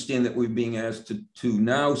didn't understand that we were being asked to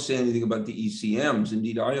now say anything about the ECMs.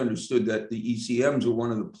 Indeed, I understood that the ECMs were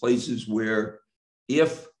one of the places where,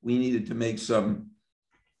 if we needed to make some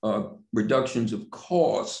reductions of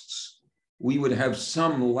costs, we would have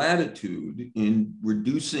some latitude in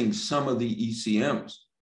reducing some of the ECMs.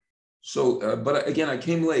 So, but again, I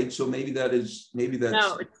came late, so maybe that's.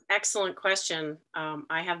 No, excellent question.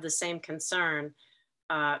 I have the same concern,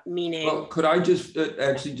 meaning. Well, could I just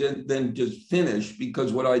actually then just finish?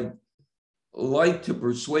 Because what I'd like to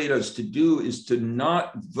persuade us to do is to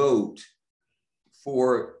not vote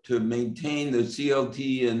to maintain the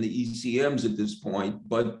CLT and the ECMs at this point,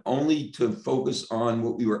 but only to focus on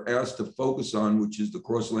what we were asked to focus on, which is the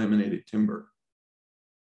cross-laminated timber.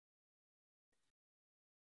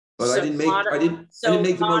 But so I didn't make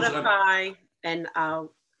the motion. Modify, and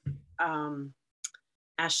I'll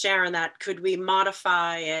ask Sharon that, could we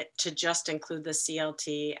modify it to just include the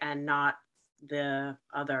CLT and not the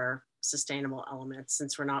other sustainable elements,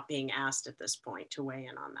 since we're not being asked at this point to weigh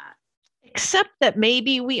in on that? Except that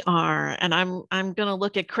maybe we are, and I'm going to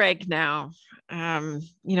look at Craig now. You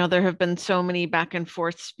know, there have been so many back and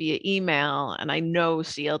forths via email, and I know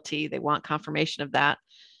CLT, they want confirmation of that,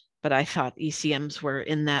 but I thought ECMs were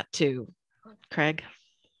in that too. Craig?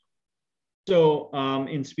 So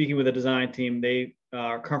in speaking with the design team, they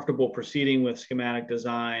are comfortable proceeding with schematic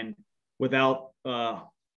design without a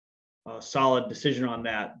solid decision on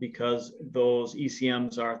that, because those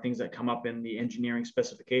ECMs are things that come up in the engineering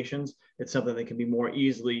specifications. It's something that can be more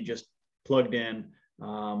easily just plugged in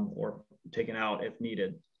or taken out if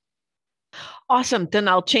needed. Awesome. Then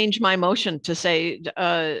I'll change my motion to say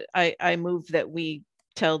I move that we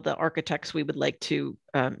tell the architects we would like to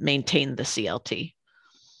maintain the CLT.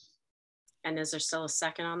 And is there still a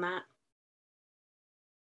second on that?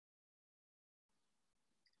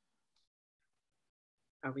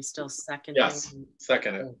 Are we still seconding? Yes,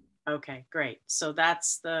 second it. Okay, great. So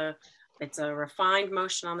it's a refined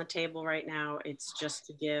motion on the table right now. It's just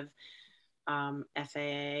to give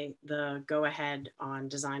FAA the go-ahead on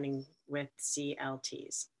designing with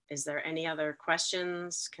CLTs. Is there any other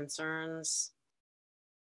questions, concerns?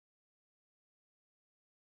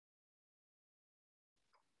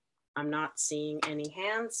 I'm not seeing any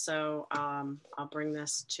hands, so I'll bring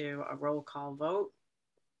this to a roll call vote.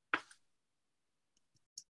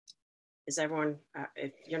 Is everyone,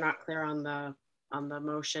 if you're not clear on the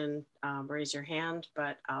motion, raise your hand,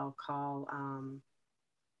 but I'll call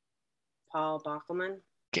Paul Bockelman.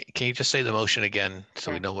 Can you just say the motion again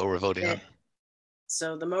so we know what we're voting on?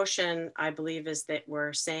 So the motion, I believe, is that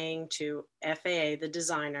we're saying to FAA, the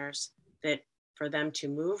designers, that for them to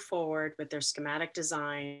move forward with their schematic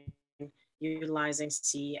design utilizing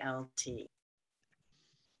CLT.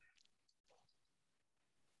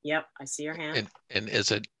 Yep, I see your hand. And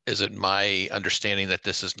is it my understanding that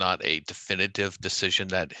this is not a definitive decision,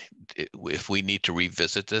 that if we need to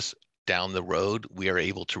revisit this down the road, we are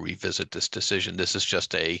able to revisit this decision? This is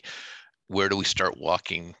just a where do we start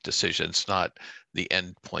walking decision. It's not the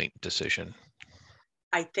end point decision.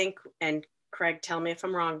 I think, and Craig, tell me if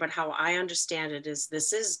I'm wrong, but how I understand it is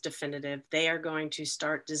this is definitive. They are going to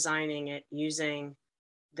start designing it using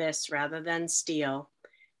this rather than steel,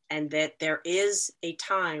 and that there is a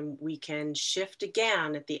time we can shift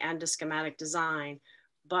again at the end of schematic design,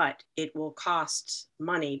 but it will cost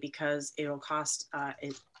money because it will cost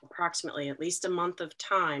approximately at least a month of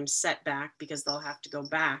time setback, because they'll have to go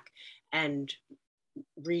back and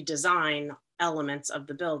redesign elements of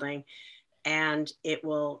the building. And it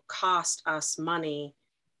will cost us money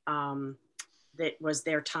that was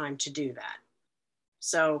their time to do that.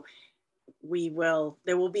 So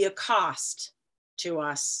there will be a cost to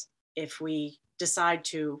us if we decide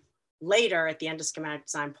to later at the end of schematic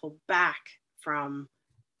design pull back from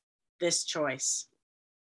this choice.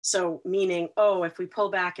 So meaning, oh, if we pull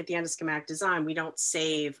back at the end of schematic design, we don't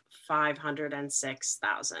save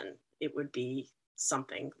 $506,000. It would be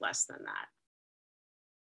something less than that.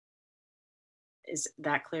 Is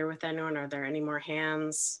that clear with anyone? Are there any more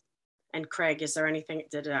hands? And Craig, is there anything,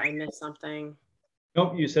 did I miss something?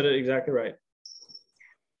 Nope, you said it exactly right.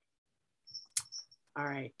 All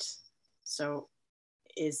right. So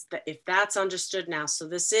if that's understood now, so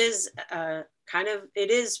this is it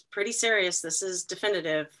is pretty serious. This is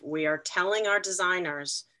definitive. We are telling our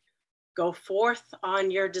designers, go forth on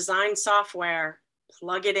your design software,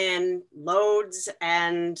 plug it in, loads,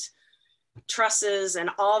 and trusses and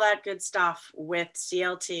all that good stuff with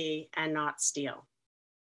CLT and not steel.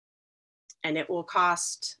 And it will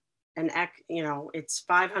cost it's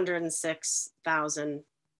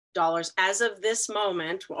 $506,000 as of this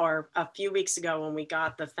moment, or a few weeks ago when we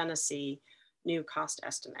got the Fennessy new cost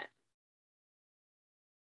estimate.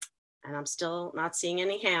 And I'm still not seeing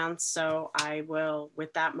any hands. So I will,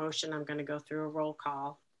 with that motion, I'm going to go through a roll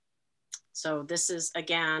call. So this is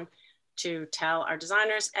again to tell our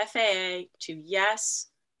designers, FAA, to yes,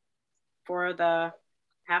 for the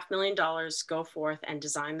 $500,000, go forth and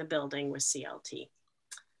design the building with CLT.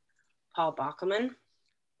 Paul Bockelman.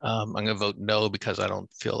 I'm going to vote no because I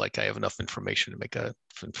don't feel like I have enough information to make an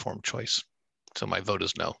informed choice. So my vote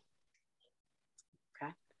is no.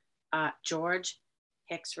 Okay. George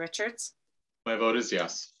Hicks Richards. My vote is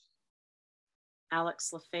yes.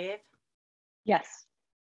 Alex Lefebvre. Yes.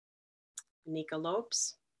 Nika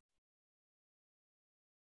Lopes.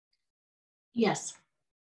 Yes.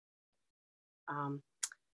 No.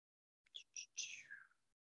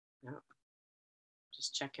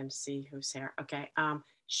 Just checking to see who's here. Okay.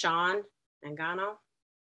 Sean Mangano.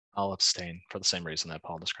 I'll abstain for the same reason that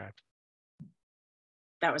Paul described.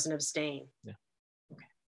 That was an abstain. Yeah. Okay.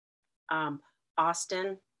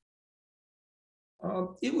 Austin.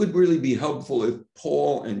 It would really be helpful if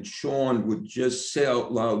Paul and Sean would just say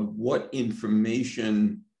out loud what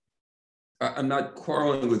information, I'm not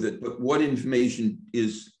quarreling with it, but what information do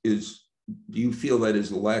you feel that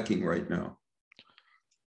is lacking right now?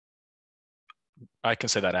 I can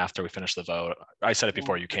say that after we finish the vote. I said it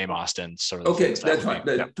before you came, Austin. So okay, that's fine.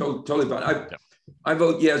 That's totally fine. I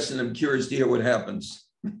vote yes, and I'm curious to hear what happens.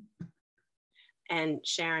 And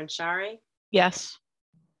Sharon Shari. Yes.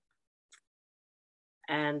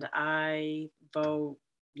 And I vote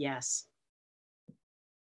yes.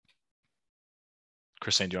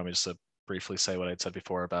 Christine, do you want me just to briefly say what I'd said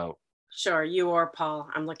before about? Sure, you or Paul.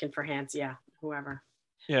 I'm looking for hands. Yeah, whoever.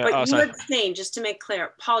 Yeah, but you abstained, just to make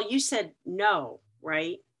clear. Paul, you said no,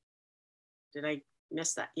 right? Did I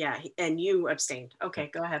miss that? Yeah, and you abstained.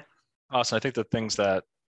 Okay, go ahead. Awesome. I think the things that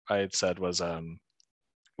I had said was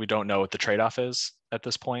we don't know what the trade-off is at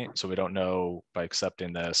this point. So we don't know by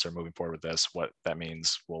accepting this or moving forward with this, what that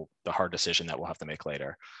means, the hard decision that we'll have to make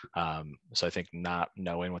later. So I think not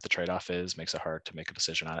knowing what the trade-off is makes it hard to make a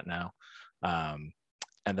decision on it now.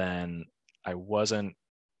 And then I wasn't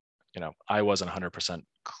 100%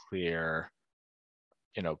 clear,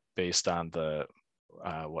 based on the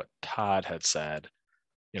what Todd had said,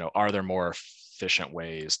 are there more efficient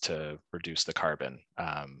ways to reduce the carbon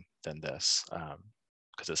than this?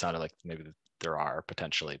 Because it sounded like maybe there are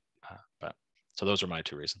potentially, but so those are my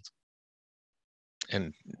two reasons.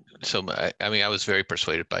 And so, I mean, I was very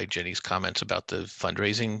persuaded by Jenny's comments about the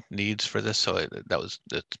fundraising needs for this. So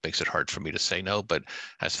that makes it hard for me to say no, but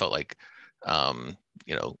I just felt like,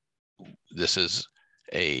 this is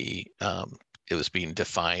it was being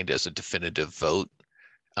defined as a definitive vote,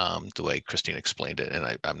 the way Christine explained it,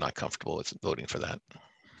 and I'm not comfortable with voting for that.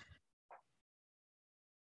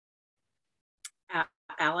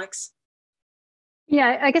 Alex?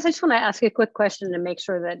 Yeah, I guess I just want to ask a quick question to make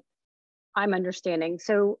sure that I'm understanding.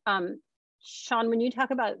 So, Sean, when you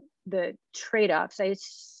talk about the trade-offs, I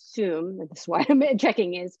assume, and this is why I'm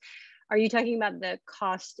checking, are you talking about the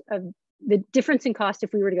cost of the difference in cost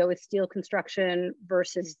if we were to go with steel construction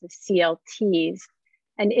versus the CLTs?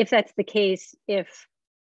 And if that's the case, if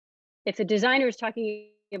the designer is talking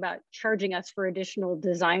about charging us for additional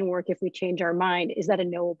design work if we change our mind, is that a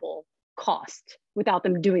knowable cost without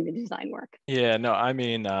them doing the design work? Yeah, no, I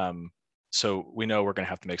mean, so we know we're going to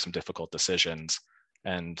have to make some difficult decisions.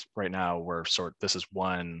 And right now this is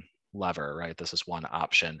one lever, right? This is one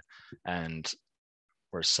option. And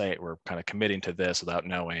we're kind of committing to this without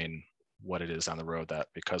knowing what it is on the road, that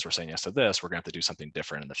because we're saying yes to this, we're going to have to do something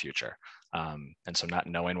different in the future. And so not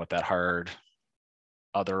knowing what that hard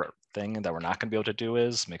other thing that we're not going to be able to do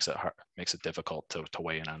makes it difficult to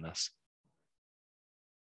weigh in on this.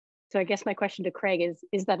 So I guess my question to Craig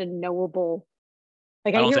is that a knowable?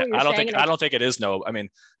 Like, I don't think it is no. I mean,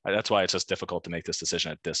 that's why it's just difficult to make this decision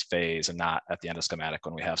at this phase and not at the end of schematic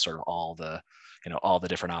when we have sort of all the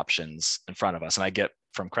different options in front of us. And I get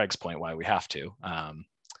from Craig's point why we have to.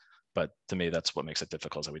 But to me, that's what makes it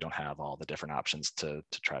difficult, is that we don't have all the different options to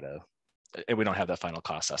try to. We don't have that final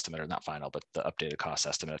cost estimate, or not final, but the updated cost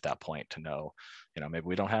estimate at that point to know, maybe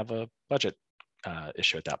we don't have a budget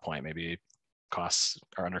issue at that point. Maybe costs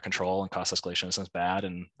are under control and cost escalation isn't as bad,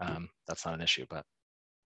 and that's not an issue. But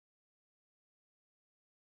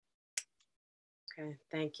okay,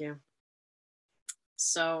 thank you.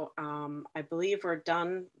 So I believe we're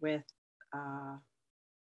done with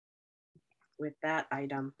that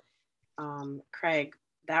item. Craig,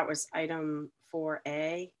 that was item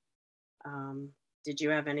 4A. Did you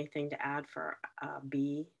have anything to add for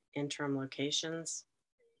B, interim locations?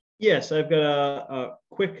 Yes, I've got a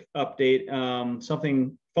quick update,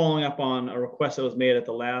 something following up on a request that was made at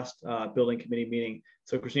the last building committee meeting.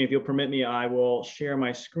 So Christine, if you'll permit me, I will share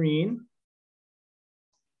my screen.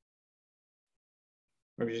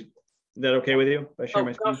 Or is that okay with you? If I share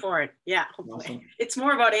my screen? Go for it. Yeah, Awesome. It's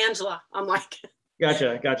more about Angela. I'm like.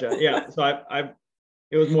 Gotcha. Yeah, so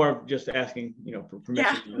it was more of just asking, for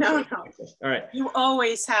permission. Yeah, no. Access. All right. You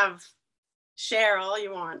always have share all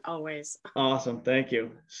you want, always. Awesome, thank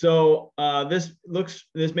you. So this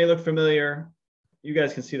may look familiar. You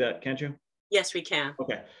guys can see that, can't you? Yes, we can.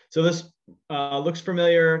 Okay, so this looks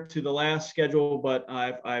familiar to the last schedule, but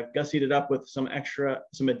I've gussied it up with some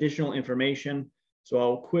additional information. So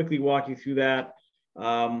I'll quickly walk you through that.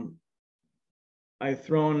 I've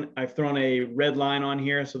thrown a red line on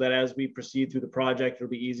here so that as we proceed through the project, it'll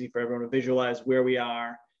be easy for everyone to visualize where we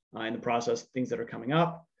are in the process, things that are coming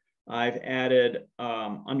up. I've added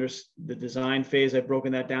under the design phase, I've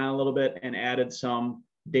broken that down a little bit and added some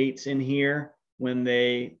dates in here when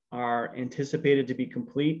they are anticipated to be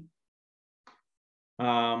complete.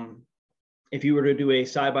 If you were to do a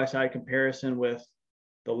side-by-side comparison with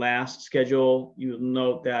the last schedule, you'll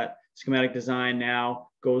note that schematic design now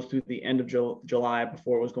goes through the end of July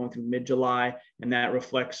before it was going through mid-July. And that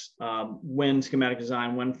reflects when schematic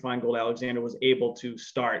design, when Feingold Alexander was able to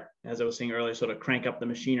start, as I was saying earlier, sort of crank up the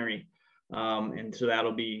machinery. And so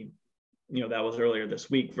that'll be, that was earlier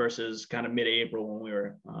this week versus kind of mid-April when we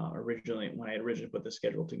were when I had originally put the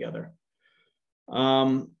schedule together.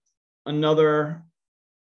 Another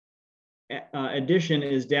addition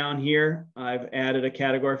is down here. I've added a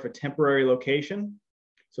category for temporary location.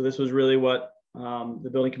 So this was really what the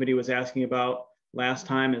building committee was asking about last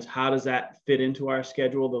time, is how does that fit into our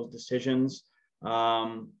schedule, those decisions,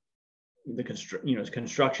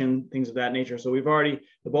 construction, things of that nature. So the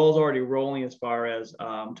ball's already rolling as far as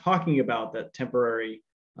talking about that temporary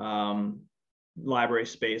library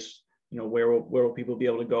space, where will people be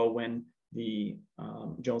able to go when the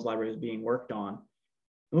Jones Library is being worked on.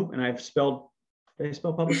 Oh, and did I spell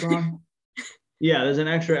public wrong? Yeah, there's an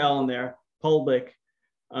extra L in there, public.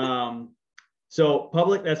 So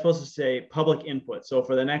public, that's supposed to say public input. So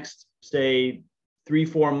for the next, say,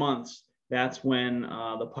 3-4 months, that's when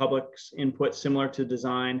the public's input, similar to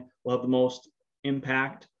design, will have the most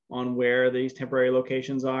impact on where these temporary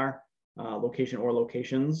locations are,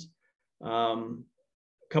 locations.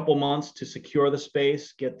 Couple months to secure the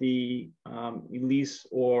space, get the lease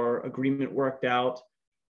or agreement worked out.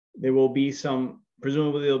 There will be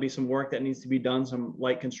presumably there'll be some work that needs to be done, some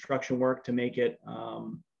light construction work to make it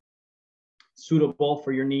suitable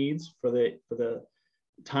for your needs for the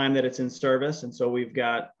time that it's in service. And so we've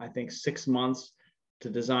got, I think, 6 months to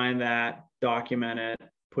design that, document it,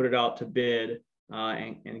 put it out to bid,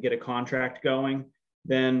 and get a contract going.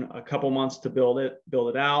 Then a couple months to build it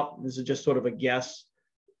out. This is just sort of a guess.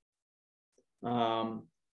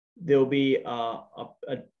 There'll be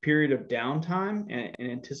a period of downtime, an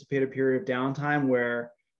anticipated period of downtime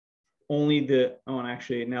where only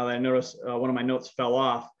actually, now that I notice one of my notes fell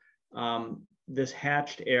off, this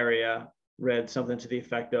hatched area read something to the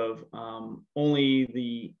effect of only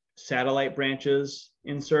the satellite branches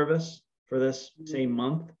in service for this same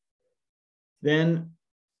month. Then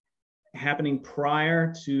happening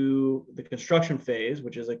prior to the construction phase,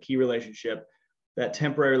 which is a key relationship, that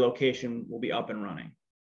temporary location will be up and running.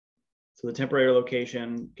 So the temporary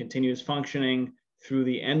location continues functioning through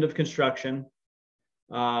the end of construction.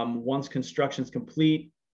 Once construction is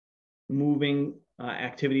complete, moving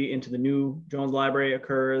activity into the new Jones Library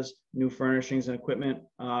occurs, new furnishings and equipment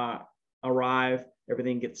arrive,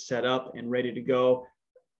 everything gets set up and ready to go.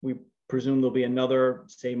 We presume there'll be another,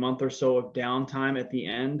 say, month or so of downtime at the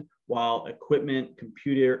end while equipment,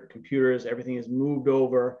 computers, everything is moved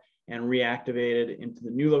over and reactivated into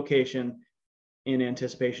the new location in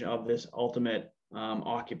anticipation of this ultimate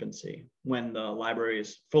occupancy when the library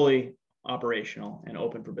is fully operational and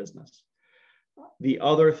open for business. The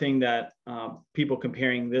other thing that people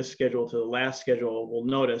comparing this schedule to the last schedule will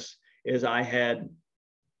notice is I had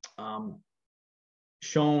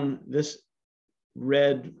shown this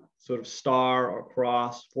red sort of star or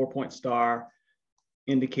cross, 4-point star,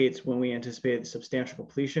 indicates when we anticipated substantial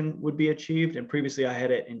completion would be achieved. And previously I had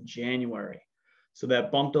it in January. So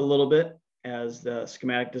that bumped a little bit as the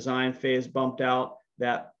schematic design phase bumped out.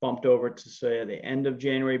 That bumped over to, say, the end of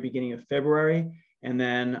January, beginning of February. And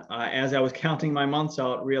then as I was counting my months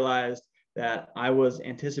out, realized that I was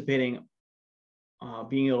anticipating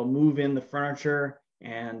being able to move in the furniture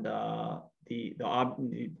and the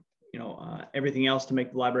everything else to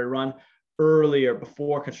make the library run earlier,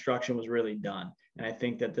 before construction was really done. And I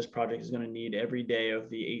think that this project is going to need every day of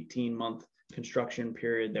the 18-month construction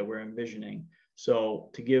period that we're envisioning. So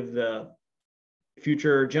to give the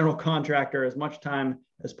future general contractor as much time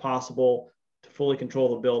as possible to fully control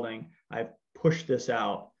the building, I've pushed this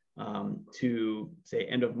out to say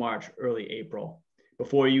end of March, early April,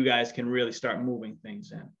 before you guys can really start moving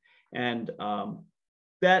things in. And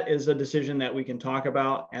that is a decision that we can talk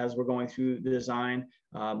about as we're going through the design,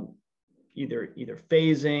 either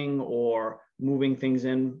phasing or moving things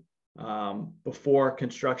in before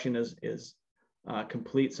construction is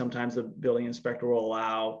complete. Sometimes the building inspector will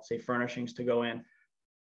allow, say, furnishings to go in,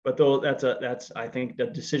 but though that's I think the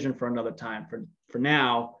decision for another time. For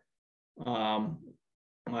now,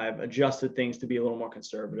 I've adjusted things to be a little more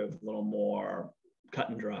conservative, a little more cut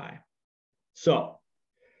and dry. So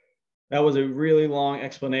that was a really long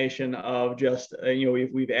explanation of just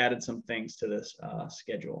we've added some things to this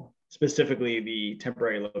schedule, specifically the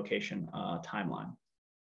temporary location timeline.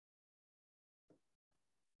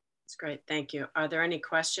 That's great, thank you. Are there any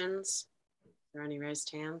questions? Are there any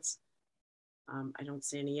raised hands? I don't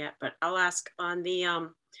see any yet, but I'll ask on the,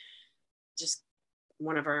 just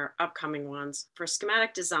one of our upcoming ones. For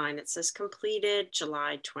schematic design, it says completed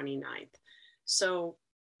July 29th. So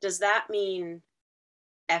does that mean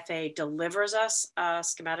FA delivers us a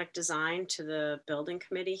schematic design to the building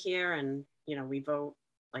committee here and, we vote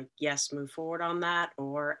like, yes, move forward on that,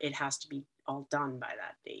 or it has to be all done by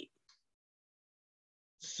that date?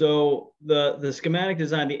 So the schematic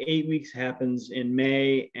design, the 8 weeks happens in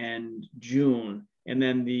May and June, and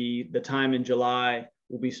then the time in July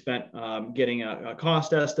will be spent getting a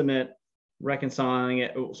cost estimate, reconciling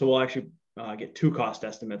it. So we'll actually get 2 cost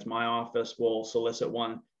estimates. My office will solicit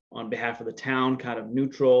one on behalf of the town, kind of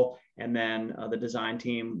neutral, and then the design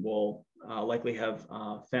team will likely have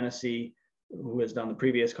Fennessy, who has done the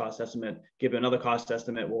previous cost estimate, give another cost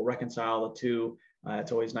estimate. We'll reconcile the 2.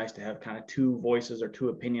 It's always nice to have kind of 2 voices or 2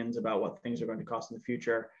 opinions about what things are going to cost in the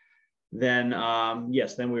future. Then,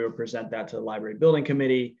 yes, then we will present that to the library building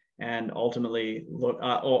committee, and ultimately look.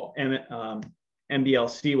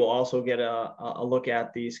 MBLC will also get a look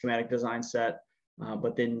at the schematic design set.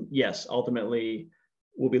 But then, yes, ultimately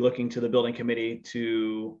we'll be looking to the building committee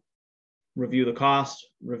to review the cost,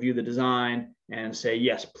 review the design, and say,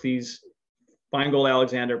 yes, please, Feingold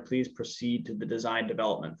Alexander, please proceed to the design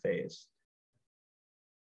development phase.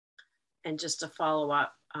 And just to follow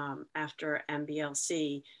up, after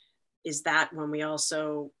MBLC, is that when we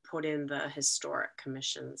also put in the historic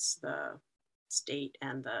commissions, the state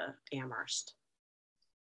and the Amherst?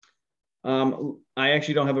 I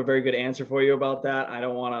actually don't have a very good answer for you about that. I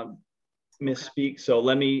don't want to misspeak. So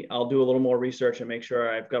I'll do a little more research and make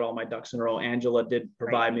sure I've got all my ducks in a row. Angela did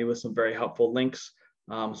provide me with some very helpful links.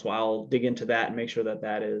 So I'll dig into that and make sure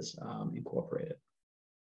that is incorporated.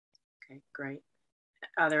 Okay, great.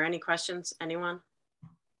 Are there any questions, anyone?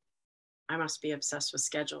 I must be obsessed with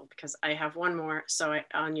schedule because I have one more. So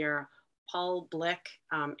on your Paul Blick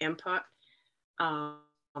input,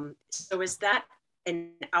 so is that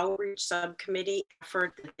an outreach subcommittee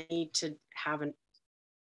effort that they need to have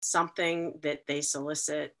something that they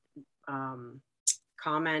solicit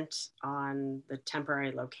comment on the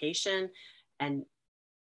temporary location? And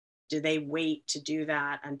do they wait to do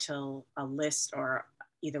that until a list or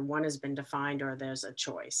either one has been defined or there's a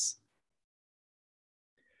choice?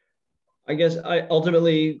 I guess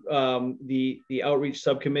ultimately the outreach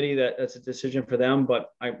subcommittee, that's a decision for them.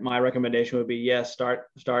 But my recommendation would be, yes, start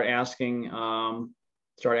asking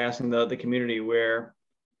the community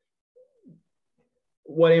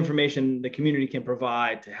what information the community can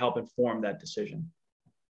provide to help inform that decision.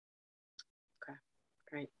 Okay,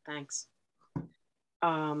 great, thanks.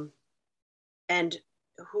 And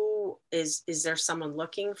who is there someone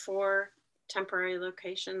looking for temporary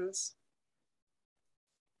locations?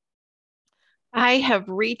 I have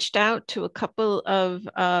reached out to a couple of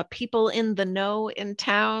people in the know in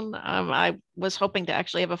town. I was hoping to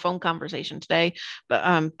actually have a phone conversation today,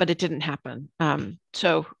 but it didn't happen.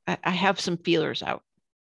 So I have some feelers out.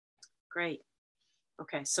 Great.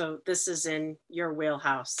 Okay, so this is in your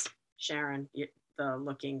wheelhouse, Sharon, the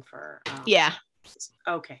looking for. Yeah.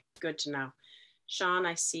 Okay, good to know. Sean,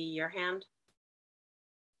 I see your hand.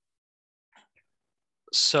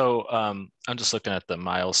 So I'm just looking at the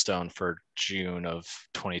milestone for June of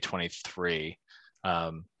 2023.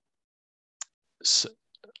 So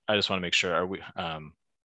I just want to make sure,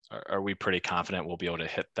 are we pretty confident we'll be able to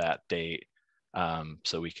hit that date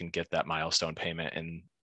so we can get that milestone payment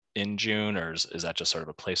in June, or is that just sort of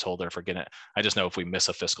a placeholder for getting it? I just know if we miss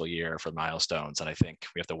a fiscal year for milestones, and I think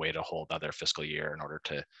we have to wait a whole other fiscal year in order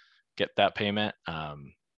to get that payment.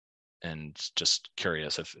 And just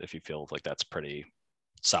curious if you feel like that's pretty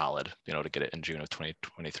solid, to get it in June of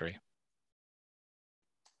 2023.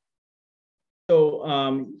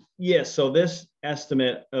 So yes, so this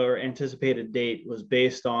estimate or anticipated date was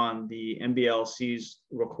based on the MBLC's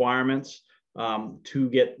requirements to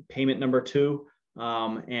get payment number 2.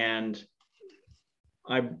 And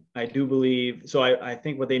I do believe, so I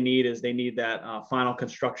think what they need is they need that final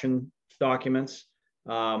construction documents,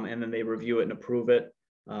 and then they review it and approve it.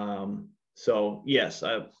 So yes,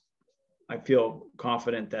 I feel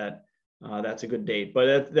confident that that's a good date,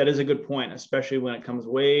 but that is a good point, especially when it comes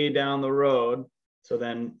way down the road. So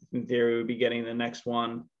then in theory, we'd be getting the next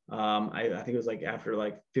one. I think it was like after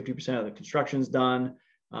like 50% of the construction's done.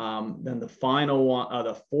 Then the final one,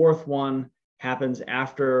 the 4th one happens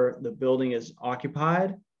after the building is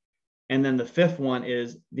occupied. And then the 5th one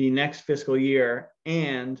is the next fiscal year,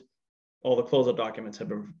 and all the closeout documents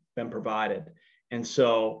have been provided. And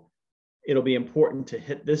so it'll be important to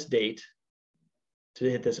hit this date, to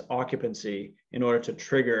hit this occupancy, in order to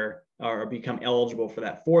trigger or become eligible for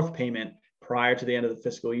that 4th payment prior to the end of the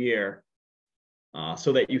fiscal year,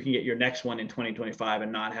 so that you can get your next one in 2025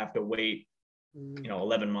 and not have to wait,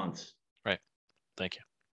 11 months. Right. Thank you.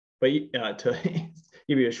 But to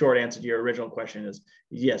give you a short answer to your original question is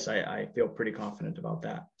yes, I feel pretty confident about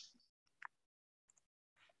that.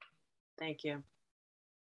 Thank you.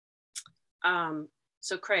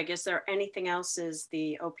 So Craig, is there anything else is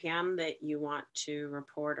the OPM that you want to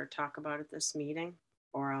report or talk about at this meeting?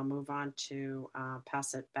 Or I'll move on to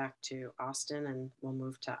pass it back to Austin, and we'll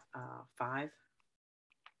move to 5.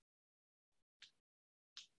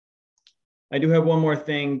 I do have one more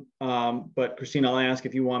thing, but Christine, I'll ask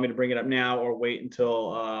if you want me to bring it up now or wait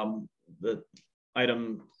until the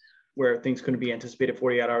item where things couldn't be anticipated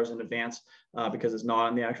 48 hours in advance, because it's not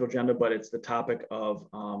on the actual agenda, but it's the topic of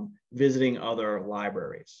visiting other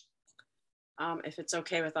libraries. If it's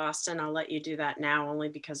okay with Austin, I'll let you do that now, only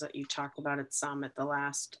because you talked about it some at the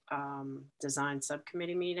last design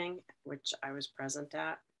subcommittee meeting, which I was present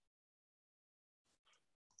at.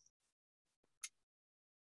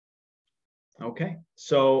 Okay,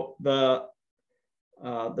 so the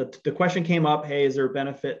question came up, hey, is there a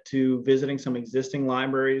benefit to visiting some existing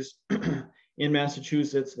libraries in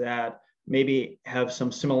Massachusetts that maybe have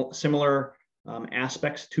some similar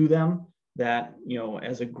aspects to them that,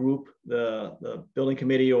 as a group, the building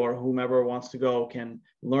committee or whomever wants to go can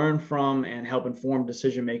learn from and help inform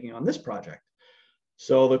decision-making on this project?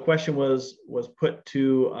 So the question was put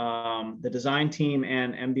to the design team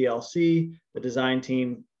and MBLC. The design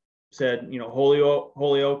team said,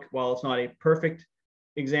 Holyoke, while it's not a perfect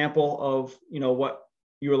example of, what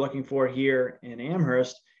you were looking for here in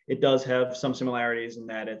Amherst, it does have some similarities in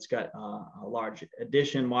that it's got a large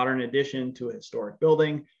modern addition to a historic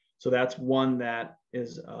building. So that's one that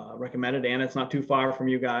is recommended, and it's not too far from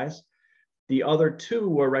you guys. The other 2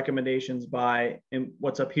 were recommendations by, and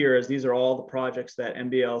what's up here is these are all the projects that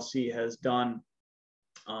MBLC has done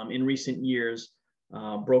in recent years,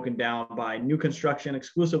 broken down by new construction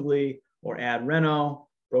exclusively or ad reno,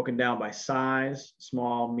 broken down by size,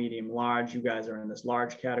 small, medium, large. You guys are in this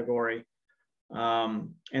large category.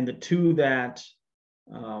 And the 2 that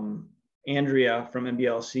Andrea from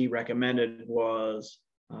MBLC recommended was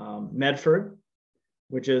Medford,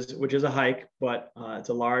 which is a hike, but it's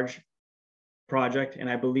a large project, and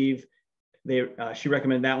I believe she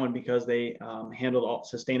recommended that one because they handled all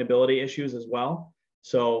sustainability issues as well.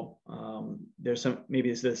 So there's some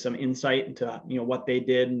insight into what they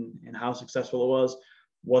did and how successful it was,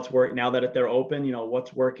 what's working now that they're open,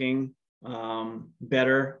 what's working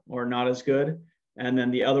better or not as good. And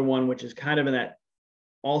then the other one, which is kind of in that,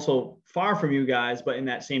 also far from you guys, but in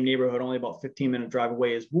that same neighborhood, only about 15-minute drive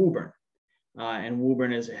away, is Woburn. And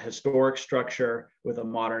Woburn is a historic structure with a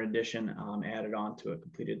modern addition added on to it,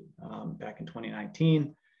 completed back in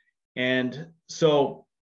 2019. And so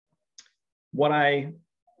what I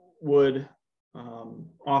would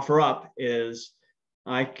offer up is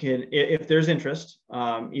I can, if there's interest,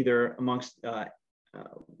 either amongst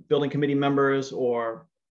building committee members or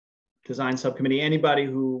design subcommittee, anybody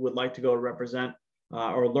who would like to go represent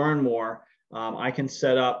or learn more, I can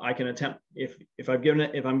attempt, if I'm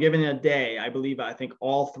given a day, I think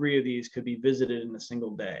all 3 of these could be visited in a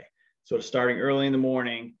single day. So starting early in the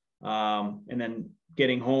morning and then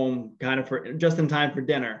getting home kind of just in time for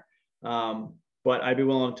dinner. But I'd be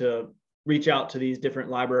willing to reach out to these different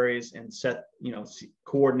libraries and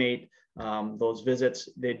coordinate those visits.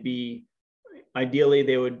 Ideally,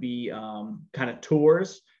 they would be kind of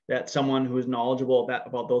tours that someone who is knowledgeable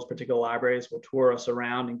about those particular libraries will tour us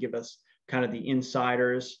around and give us kind of the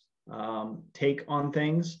insider's take on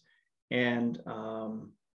things. And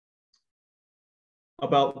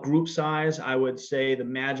about group size, I would say the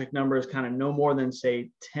magic number is kind of no more than, say,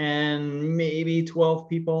 10, maybe 12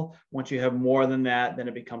 people. Once you have more than that, then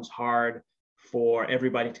it becomes hard for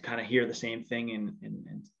everybody to kind of hear the same thing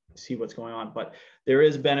and see what's going on. But there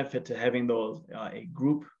is benefit to having those a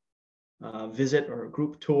group visit or a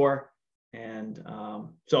group tour. And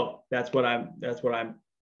so that's what I'm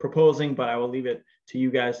proposing, but I will leave it to you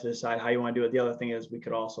guys to decide how you want to do it. The other thing is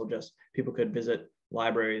people could visit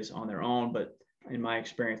libraries on their own, but in my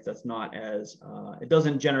experience, that's not as, it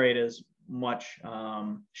doesn't generate as much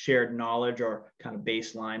shared knowledge or kind of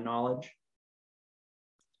baseline knowledge.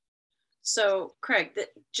 So Craig,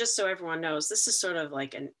 just so everyone knows, this is sort of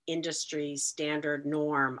like an industry standard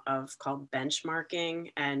norm called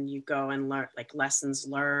benchmarking, and you go and learn like lessons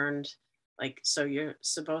learned. Like, so you're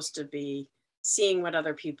supposed to be seeing what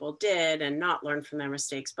other people did and not learn from their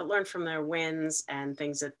mistakes, but learn from their wins and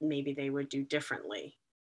things that maybe they would do differently,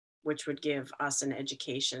 which would give us an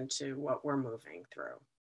education to what we're moving through.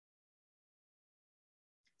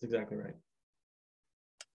 That's exactly right.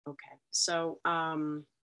 Okay, so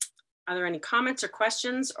are there any comments or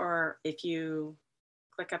questions? Or if you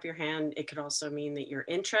click up your hand, it could also mean that you're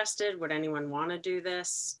interested. Would anyone want to do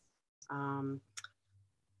this?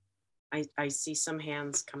 I see some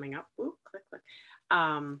hands coming up. Ooh, click, click.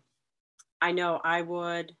 I know I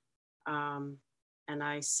would, and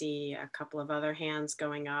I see a couple of other hands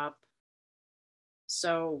going up.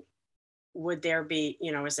 So would there be,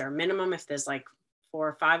 is there a minimum? If there's like 4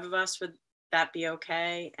 or 5 of us, would that be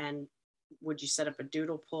okay? And would you set up a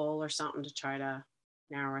doodle poll or something to try to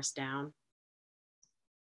narrow us down?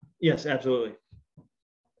 Yes, absolutely.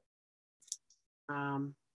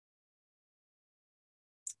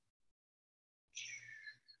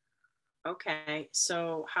 Okay,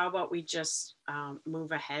 so how about we just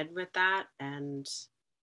move ahead with that, and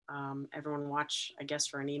everyone watch, I guess,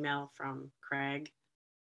 for an email from Craig.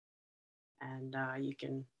 And you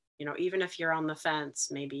can, even if you're on the fence,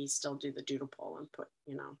 maybe still do the doodle poll and put,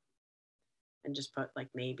 and just put like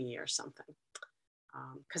maybe or something.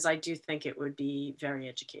 Because I do think it would be very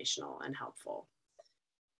educational and helpful.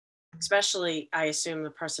 Especially, I assume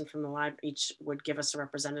the person from the library each would give us a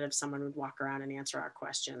representative, someone would walk around and answer our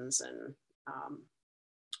questions and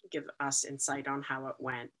give us insight on how it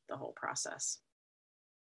went, the whole process.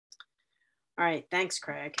 All right, thanks,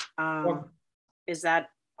 Craig. Is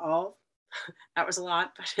that all? That was a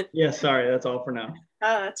lot. But yeah, sorry, that's all for now.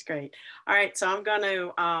 Oh, that's great. All right, so I'm going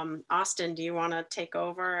to, Austin, do you want to take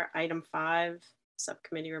over item 5,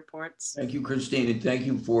 subcommittee reports? Thank you, Christine, and thank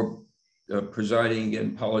you for presiding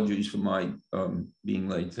again. Apologies for my being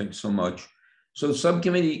late. Thanks so much. So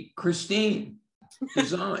subcommittee, Christine,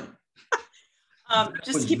 design.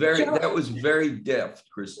 That was very deft,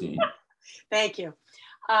 Christine. Thank you.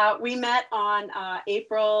 We met on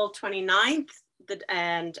April 29th,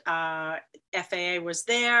 and FAA was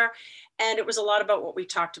there, and it was a lot about what we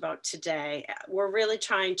talked about today. We're really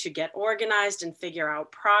trying to get organized and figure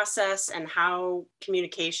out process and how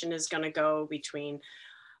communication is going to go between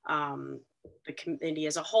the committee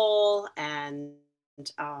as a whole and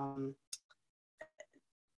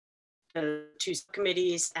the 2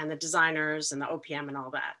 subcommittees and the designers and the OPM and all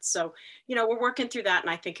that. So, we're working through that, and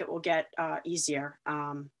I think it will get easier.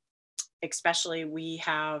 Especially we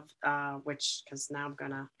have, because now I'm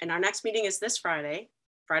gonna, and our next meeting is this Friday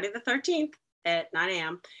the 13th at 9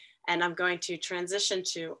 a.m. And I'm going to transition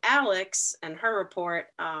to Alex and her report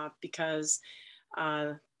because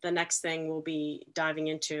the next thing we'll be diving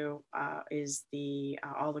into is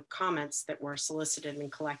all the comments that were solicited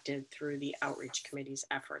and collected through the Outreach Committee's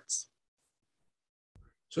efforts.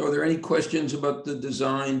 So are there any questions about the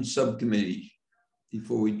design subcommittee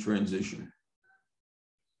before we transition?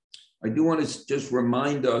 I do want to just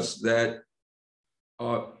remind us that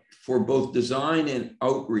for both design and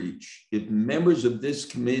outreach, if members of this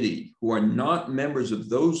committee who are not members of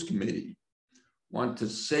those committees want to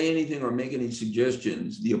say anything or make any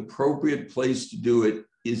suggestions, the appropriate place to do it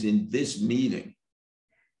is in this meeting.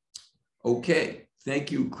 Okay,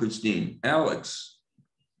 thank you, Christine. Alex.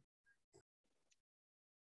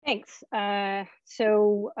 Thanks.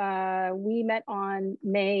 So we met on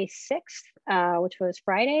May 6th, which was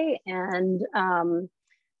Friday. And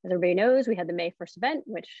as everybody knows, we had the May 1st event,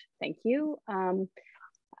 which thank you.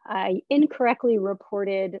 I incorrectly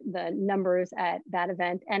reported the numbers at that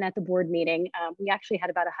event and at the board meeting. We actually had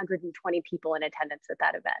about 120 people in attendance at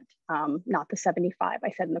that event, not the 75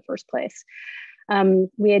 I said in the first place.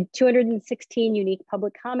 We had 216 unique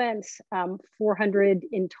public comments, 400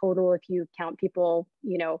 in total if you count people,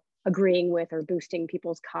 agreeing with or boosting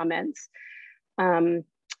people's comments.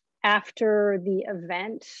 after the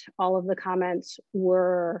event, all of the comments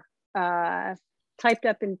were typed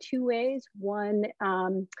up in two ways. One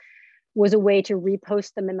was a way to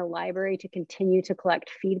repost them in the library to continue to collect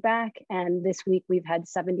feedback. And this week we've had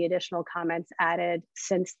 70 additional comments added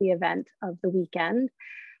since the event of the weekend.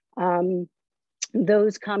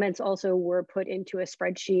 Those comments also were put into a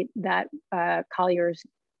spreadsheet that Collier's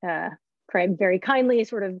Craig very kindly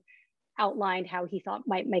sort of outlined how he thought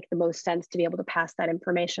might make the most sense to be able to pass that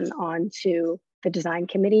information on to the design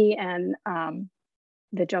committee and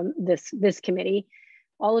this committee.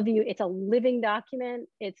 All of you, it's a living document.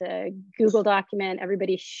 It's a Google document.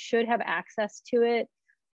 Everybody should have access to it.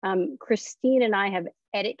 Christine and I have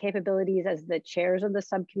edit capabilities as the chairs of the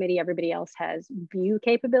subcommittee. Everybody else has view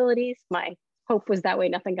capabilities. My hope was that way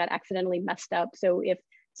nothing got accidentally messed up. So if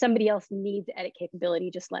somebody else needs edit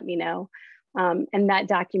capability, just let me know. And that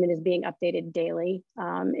document is being updated daily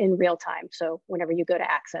in real time. So whenever you go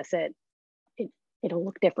to access it, it'll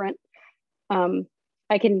look different.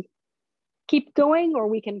 I can keep going or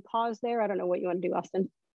we can pause there. I don't know what you want to do,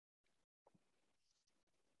 Austin.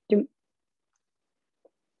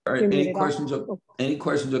 All right, any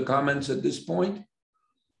questions or comments at this point?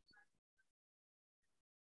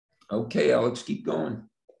 Okay, Alex, keep going.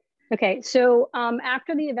 Okay, so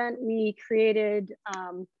after the event, we created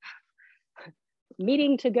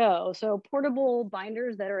meeting to go. So portable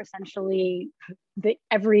binders that are essentially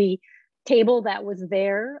every table that was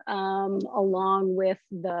there, along with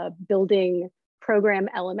the building program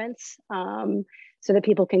elements, so that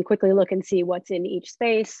people can quickly look and see what's in each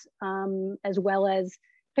space, as well as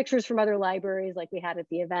pictures from other libraries like we had at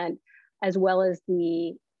the event, as well as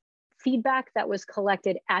the feedback that was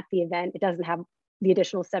collected at the event. It doesn't have the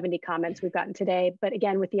additional 70 comments we've gotten today, but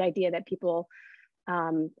again, with the idea that people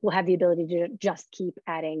will have the ability to just keep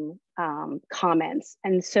adding comments.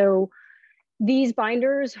 And so these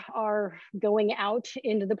binders are going out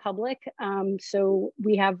into the public. So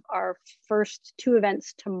we have our first two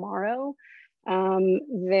events tomorrow.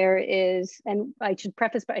 There is, and I should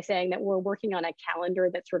preface by saying that we're working on a calendar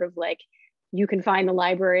that's sort of like, you can find the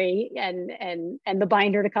library and the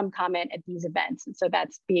binder to come comment at these events. And so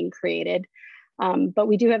that's being created. But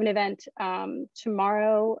we do have an event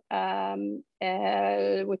tomorrow,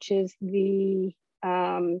 which is the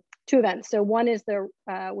two events. So one is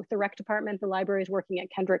with the rec department. The library is working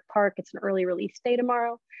at Kendrick Park. It's an early release day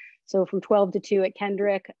tomorrow. So from 12 to 2 at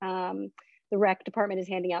Kendrick. The rec department is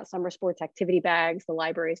handing out summer sports activity bags. The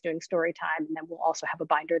library is doing story time. And then we'll also have a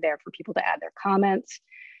binder there for people to add their comments.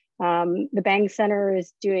 The Bang Center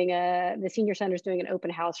is doing the senior center is doing an open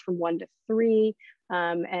house from 1 to 3.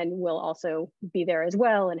 And we'll also be there as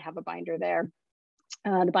well and have a binder there.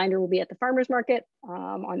 The binder will be at the farmer's market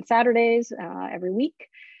on Saturdays every week.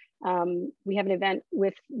 We have an event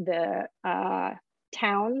with the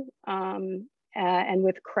town and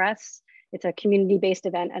with Cress. It's a community-based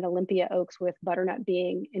event at Olympia Oaks with Butternut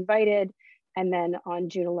being invited. And then on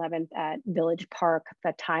June 11th at Village Park.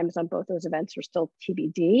 The times on both those events are still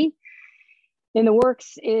TBD. In the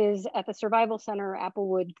works is at the Survival Center,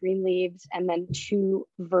 Applewood, Greenleaves, and then 2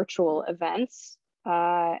 virtual events.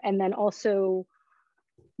 And then also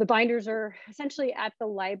the binders are essentially at the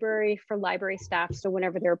library for library staff. So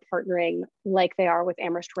whenever they're partnering like they are with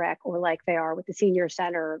Amherst Rec or like they are with the senior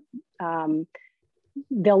center,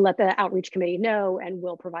 they'll let the outreach committee know and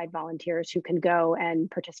we'll provide volunteers who can go and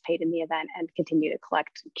participate in the event and continue to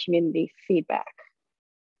collect community feedback.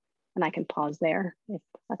 And I can pause there if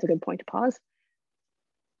that's a good point to pause.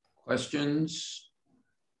 Questions?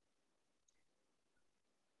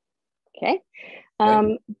 Okay.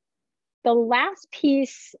 The last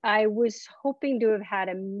piece, I was hoping to have had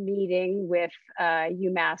a meeting with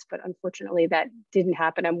UMass, but unfortunately that didn't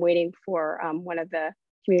happen. I'm waiting for one of the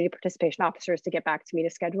community participation officers to get back to me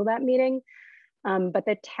to schedule that meeting. But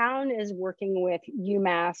the town is working with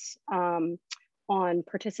UMass on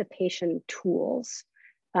participation tools.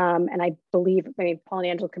 And I believe, Paul and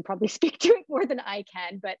Angela can probably speak to it more than I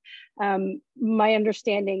can, but my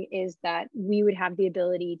understanding is that we would have the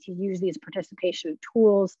ability to use these participation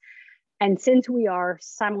tools. And since we are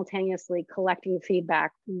simultaneously collecting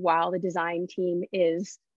feedback while the design team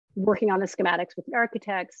is working on the schematics with the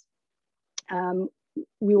architects,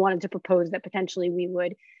 we wanted to propose that potentially we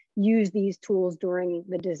would use these tools during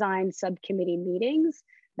the design subcommittee meetings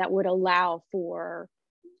that would allow for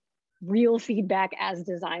real feedback as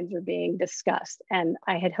designs are being discussed. And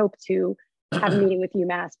I had hoped to have a meeting with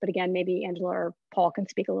UMass, but again, maybe Angela or Paul can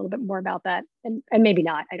speak a little bit more about that, and maybe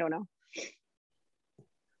not, I don't know.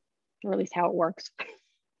 Or at least how it works.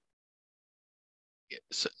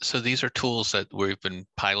 So these are tools that we've been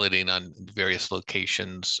piloting on various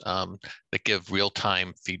locations that give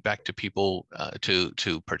real-time feedback to people,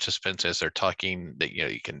 to participants as they're talking. That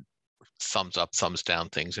you can thumbs up, thumbs down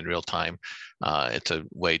things in real time. It's a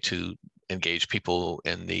way to engage people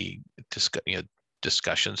in the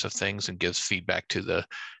discussions of things and gives feedback to the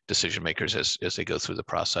decision makers as they go through the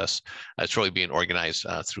process. It's really being organized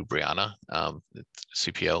through Brianna,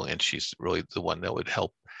 CPO, and she's really the one that would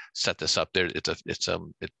help set this up. There, it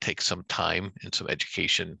takes some time and some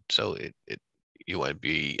education. So you want to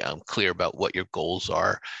be clear about what your goals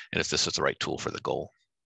are and if this is the right tool for the goal.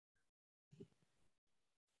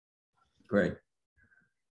 Great.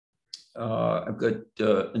 I've got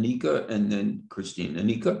Anika and then Christine.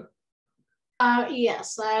 Anika?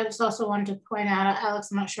 Yes, I just also wanted to point out,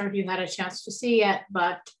 Alex, I'm not sure if you've had a chance to see yet,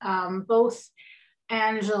 but both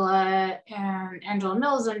Angela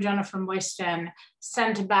Mills and Jennifer Moisten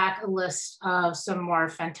sent back a list of some more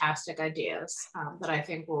fantastic ideas that I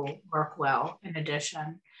think will work well in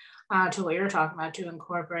addition to what you're talking about to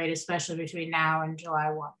incorporate, especially between now and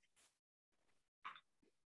July 1.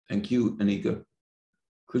 Thank you, Anika.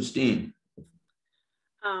 Christine.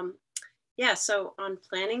 Yeah, so on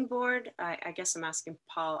planning board, I guess I'm asking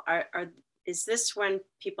Paul, is this when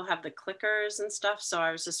people have the clickers and stuff? So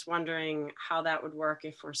I was just wondering how that would work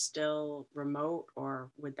if we're still remote, or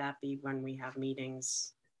would that be when we have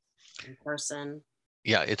meetings in person?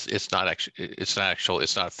 Yeah, it's not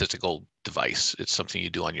a physical device. It's something you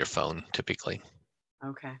do on your phone typically.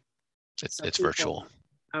 Okay. It's virtual.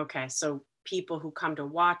 Okay, so people who come to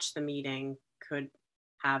watch the meeting could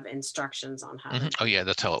have instructions on how. Oh yeah,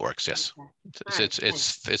 that's how it works. Yes, okay.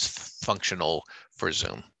 It's functional for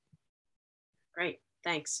Zoom. Great,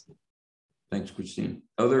 thanks. Thanks, Christine.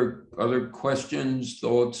 Other questions,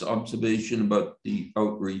 thoughts, observation about the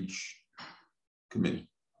outreach committee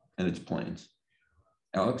and its plans?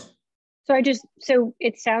 Alex? So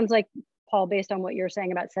it sounds like, Paul, based on what you're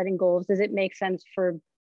saying about setting goals, does it make sense for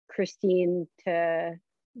Christine to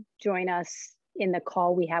join us in the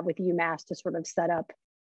call we have with UMass to sort of set up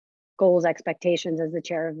goals, expectations as the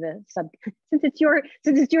chair of the sub, since it's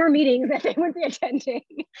your meeting that they would be attending?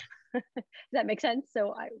 Does that make sense?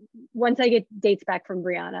 So once I get dates back from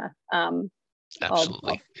Brianna,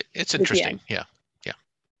 absolutely. It's interesting. Yeah.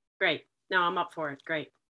 Great. No, I'm up for it. Great.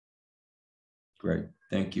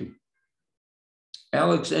 Thank you.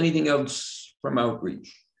 Alex, anything else from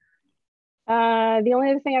outreach? The only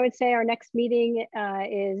other thing I would say, our next meeting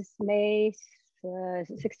is May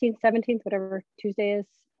 16th, 17th, whatever Tuesday is,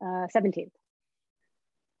 17th.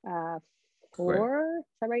 4, is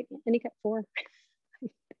that right? Anika, 4?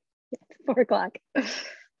 4 o'clock.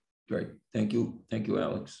 Great, thank you,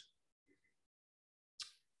 Alex.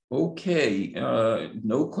 Okay,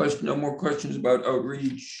 no more questions about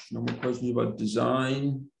outreach, no more questions about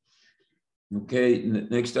design. Okay, and the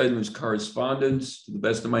next item is correspondence. To the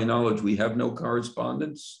best of my knowledge, we have no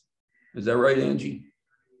correspondence. Is that right, Angie?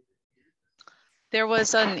 There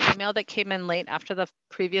was an email that came in late after the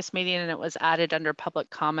previous meeting and it was added under public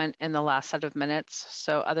comment in the last set of minutes.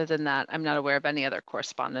 So other than that, I'm not aware of any other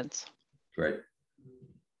correspondence. Great.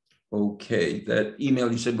 Okay, that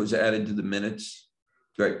email you said was added to the minutes.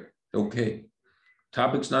 Great, okay.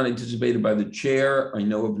 Topics not anticipated by the chair. I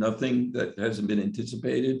know of nothing that hasn't been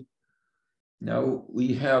anticipated. Now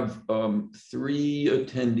we have 3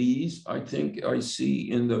 attendees, I think I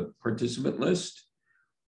see in the participant list.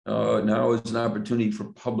 Now is an opportunity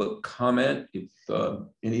for public comment. If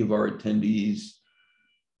any of our attendees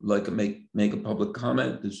would like to make a public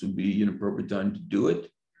comment, this would be an appropriate time to do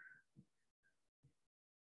it.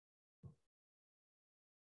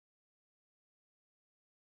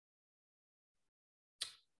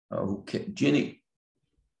 Okay, Ginny.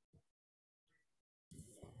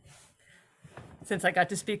 Since I got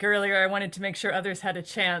to speak earlier, I wanted to make sure others had a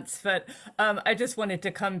chance, but I just wanted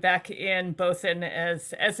to come back in both in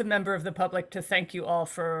as a member of the public to thank you all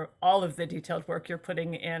for all of the detailed work you're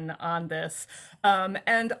putting in on this.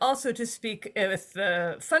 And also to speak with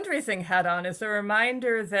the fundraising hat on as a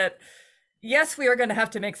reminder that yes, we are going to have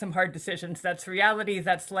to make some hard decisions. That's reality.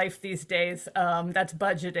 That's life these days. That's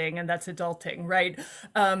budgeting and that's adulting, right?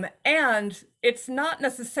 And it's not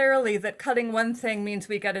necessarily that cutting one thing means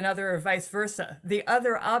we get another or vice versa. The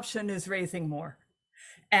other option is raising more.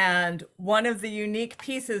 And one of the unique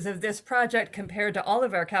pieces of this project compared to all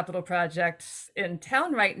of our capital projects in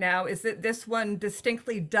town right now is that this one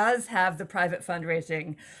distinctly does have the private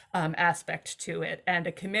fundraising aspect to it, and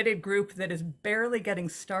a committed group that is barely getting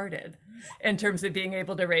started in terms of being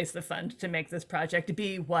able to raise the fund to make this project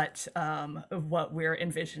be what we're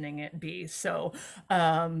envisioning it be. So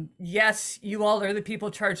yes, you all are the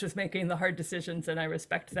people charged with making the hard decisions, and I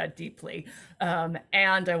respect that deeply.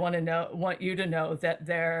 And I want you to know that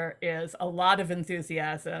there is a lot of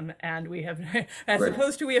enthusiasm, and we have, as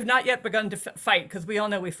opposed to we have not yet begun to fight, because we all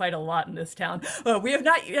know we fight a lot in this town. We have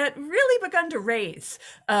not yet really begun to raise.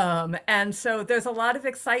 And so there's a lot of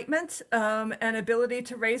excitement and ability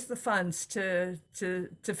to raise the funds to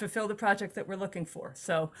fulfill the project that we're looking for.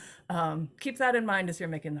 So keep that in mind as you're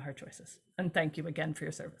making the hard choices. And thank you again for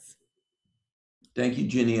your service. Thank you,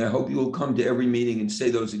 Ginny. I hope you will come to every meeting and say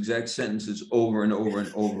those exact sentences over and over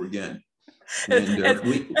and over again. And,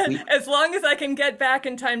 as long as I can get back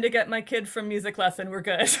in time to get my kid from music lesson, we're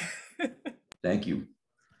good. Thank you.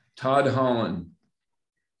 Todd Holland.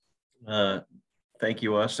 Thank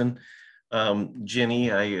you, Austin.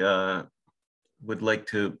 Ginny, I would like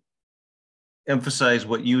to emphasize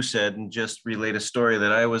what you said and just relate a story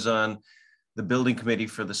that I was on the building committee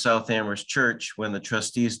for the South Amherst Church when the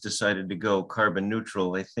trustees decided to go carbon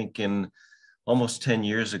neutral, I think in almost 10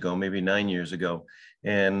 years ago, maybe 9 years ago.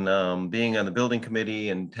 And being on the building committee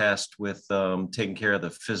and tasked with taking care of the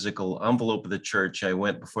physical envelope of the church, I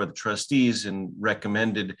went before the trustees and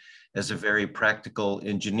recommended as a very practical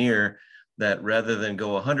engineer that rather than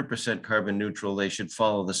go 100% carbon neutral, they should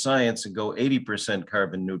follow the science and go 80%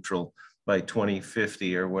 carbon neutral by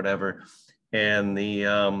 2050 or whatever. And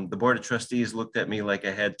the Board of Trustees looked at me like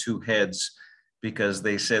I had two heads, because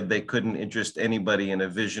they said they couldn't interest anybody in a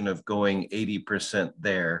vision of going 80%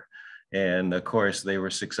 there. And of course, they were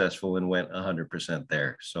successful and went 100%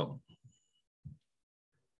 there. So,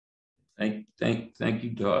 thank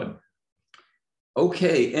you, Todd.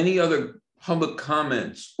 Okay, any other public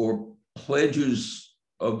comments or pledges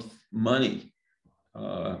of money?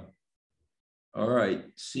 All right,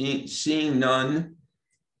 seeing none.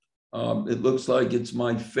 It looks like it's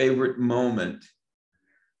my favorite moment.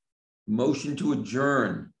 Motion to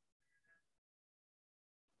adjourn.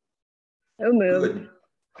 So moved.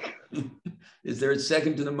 Good. Is there a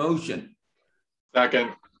second to the motion?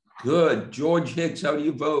 Second. Good. George Hicks, how do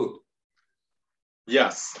you vote?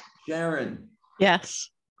 Yes. Sharon? Yes.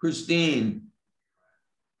 Christine?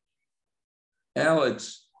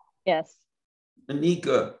 Alex? Yes.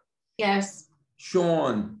 Anika? Yes.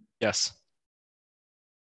 Sean? Yes.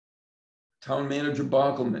 Town Manager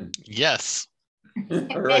Bockelman? Yes.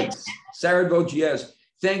 All right. Sarah votes yes.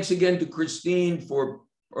 Thanks again to Christine for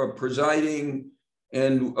presiding,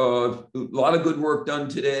 and a lot of good work done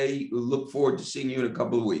today. We look forward to seeing you in a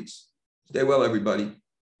couple of weeks. Stay well, everybody.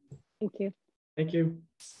 Thank you. Thank you.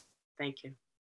 Thank you.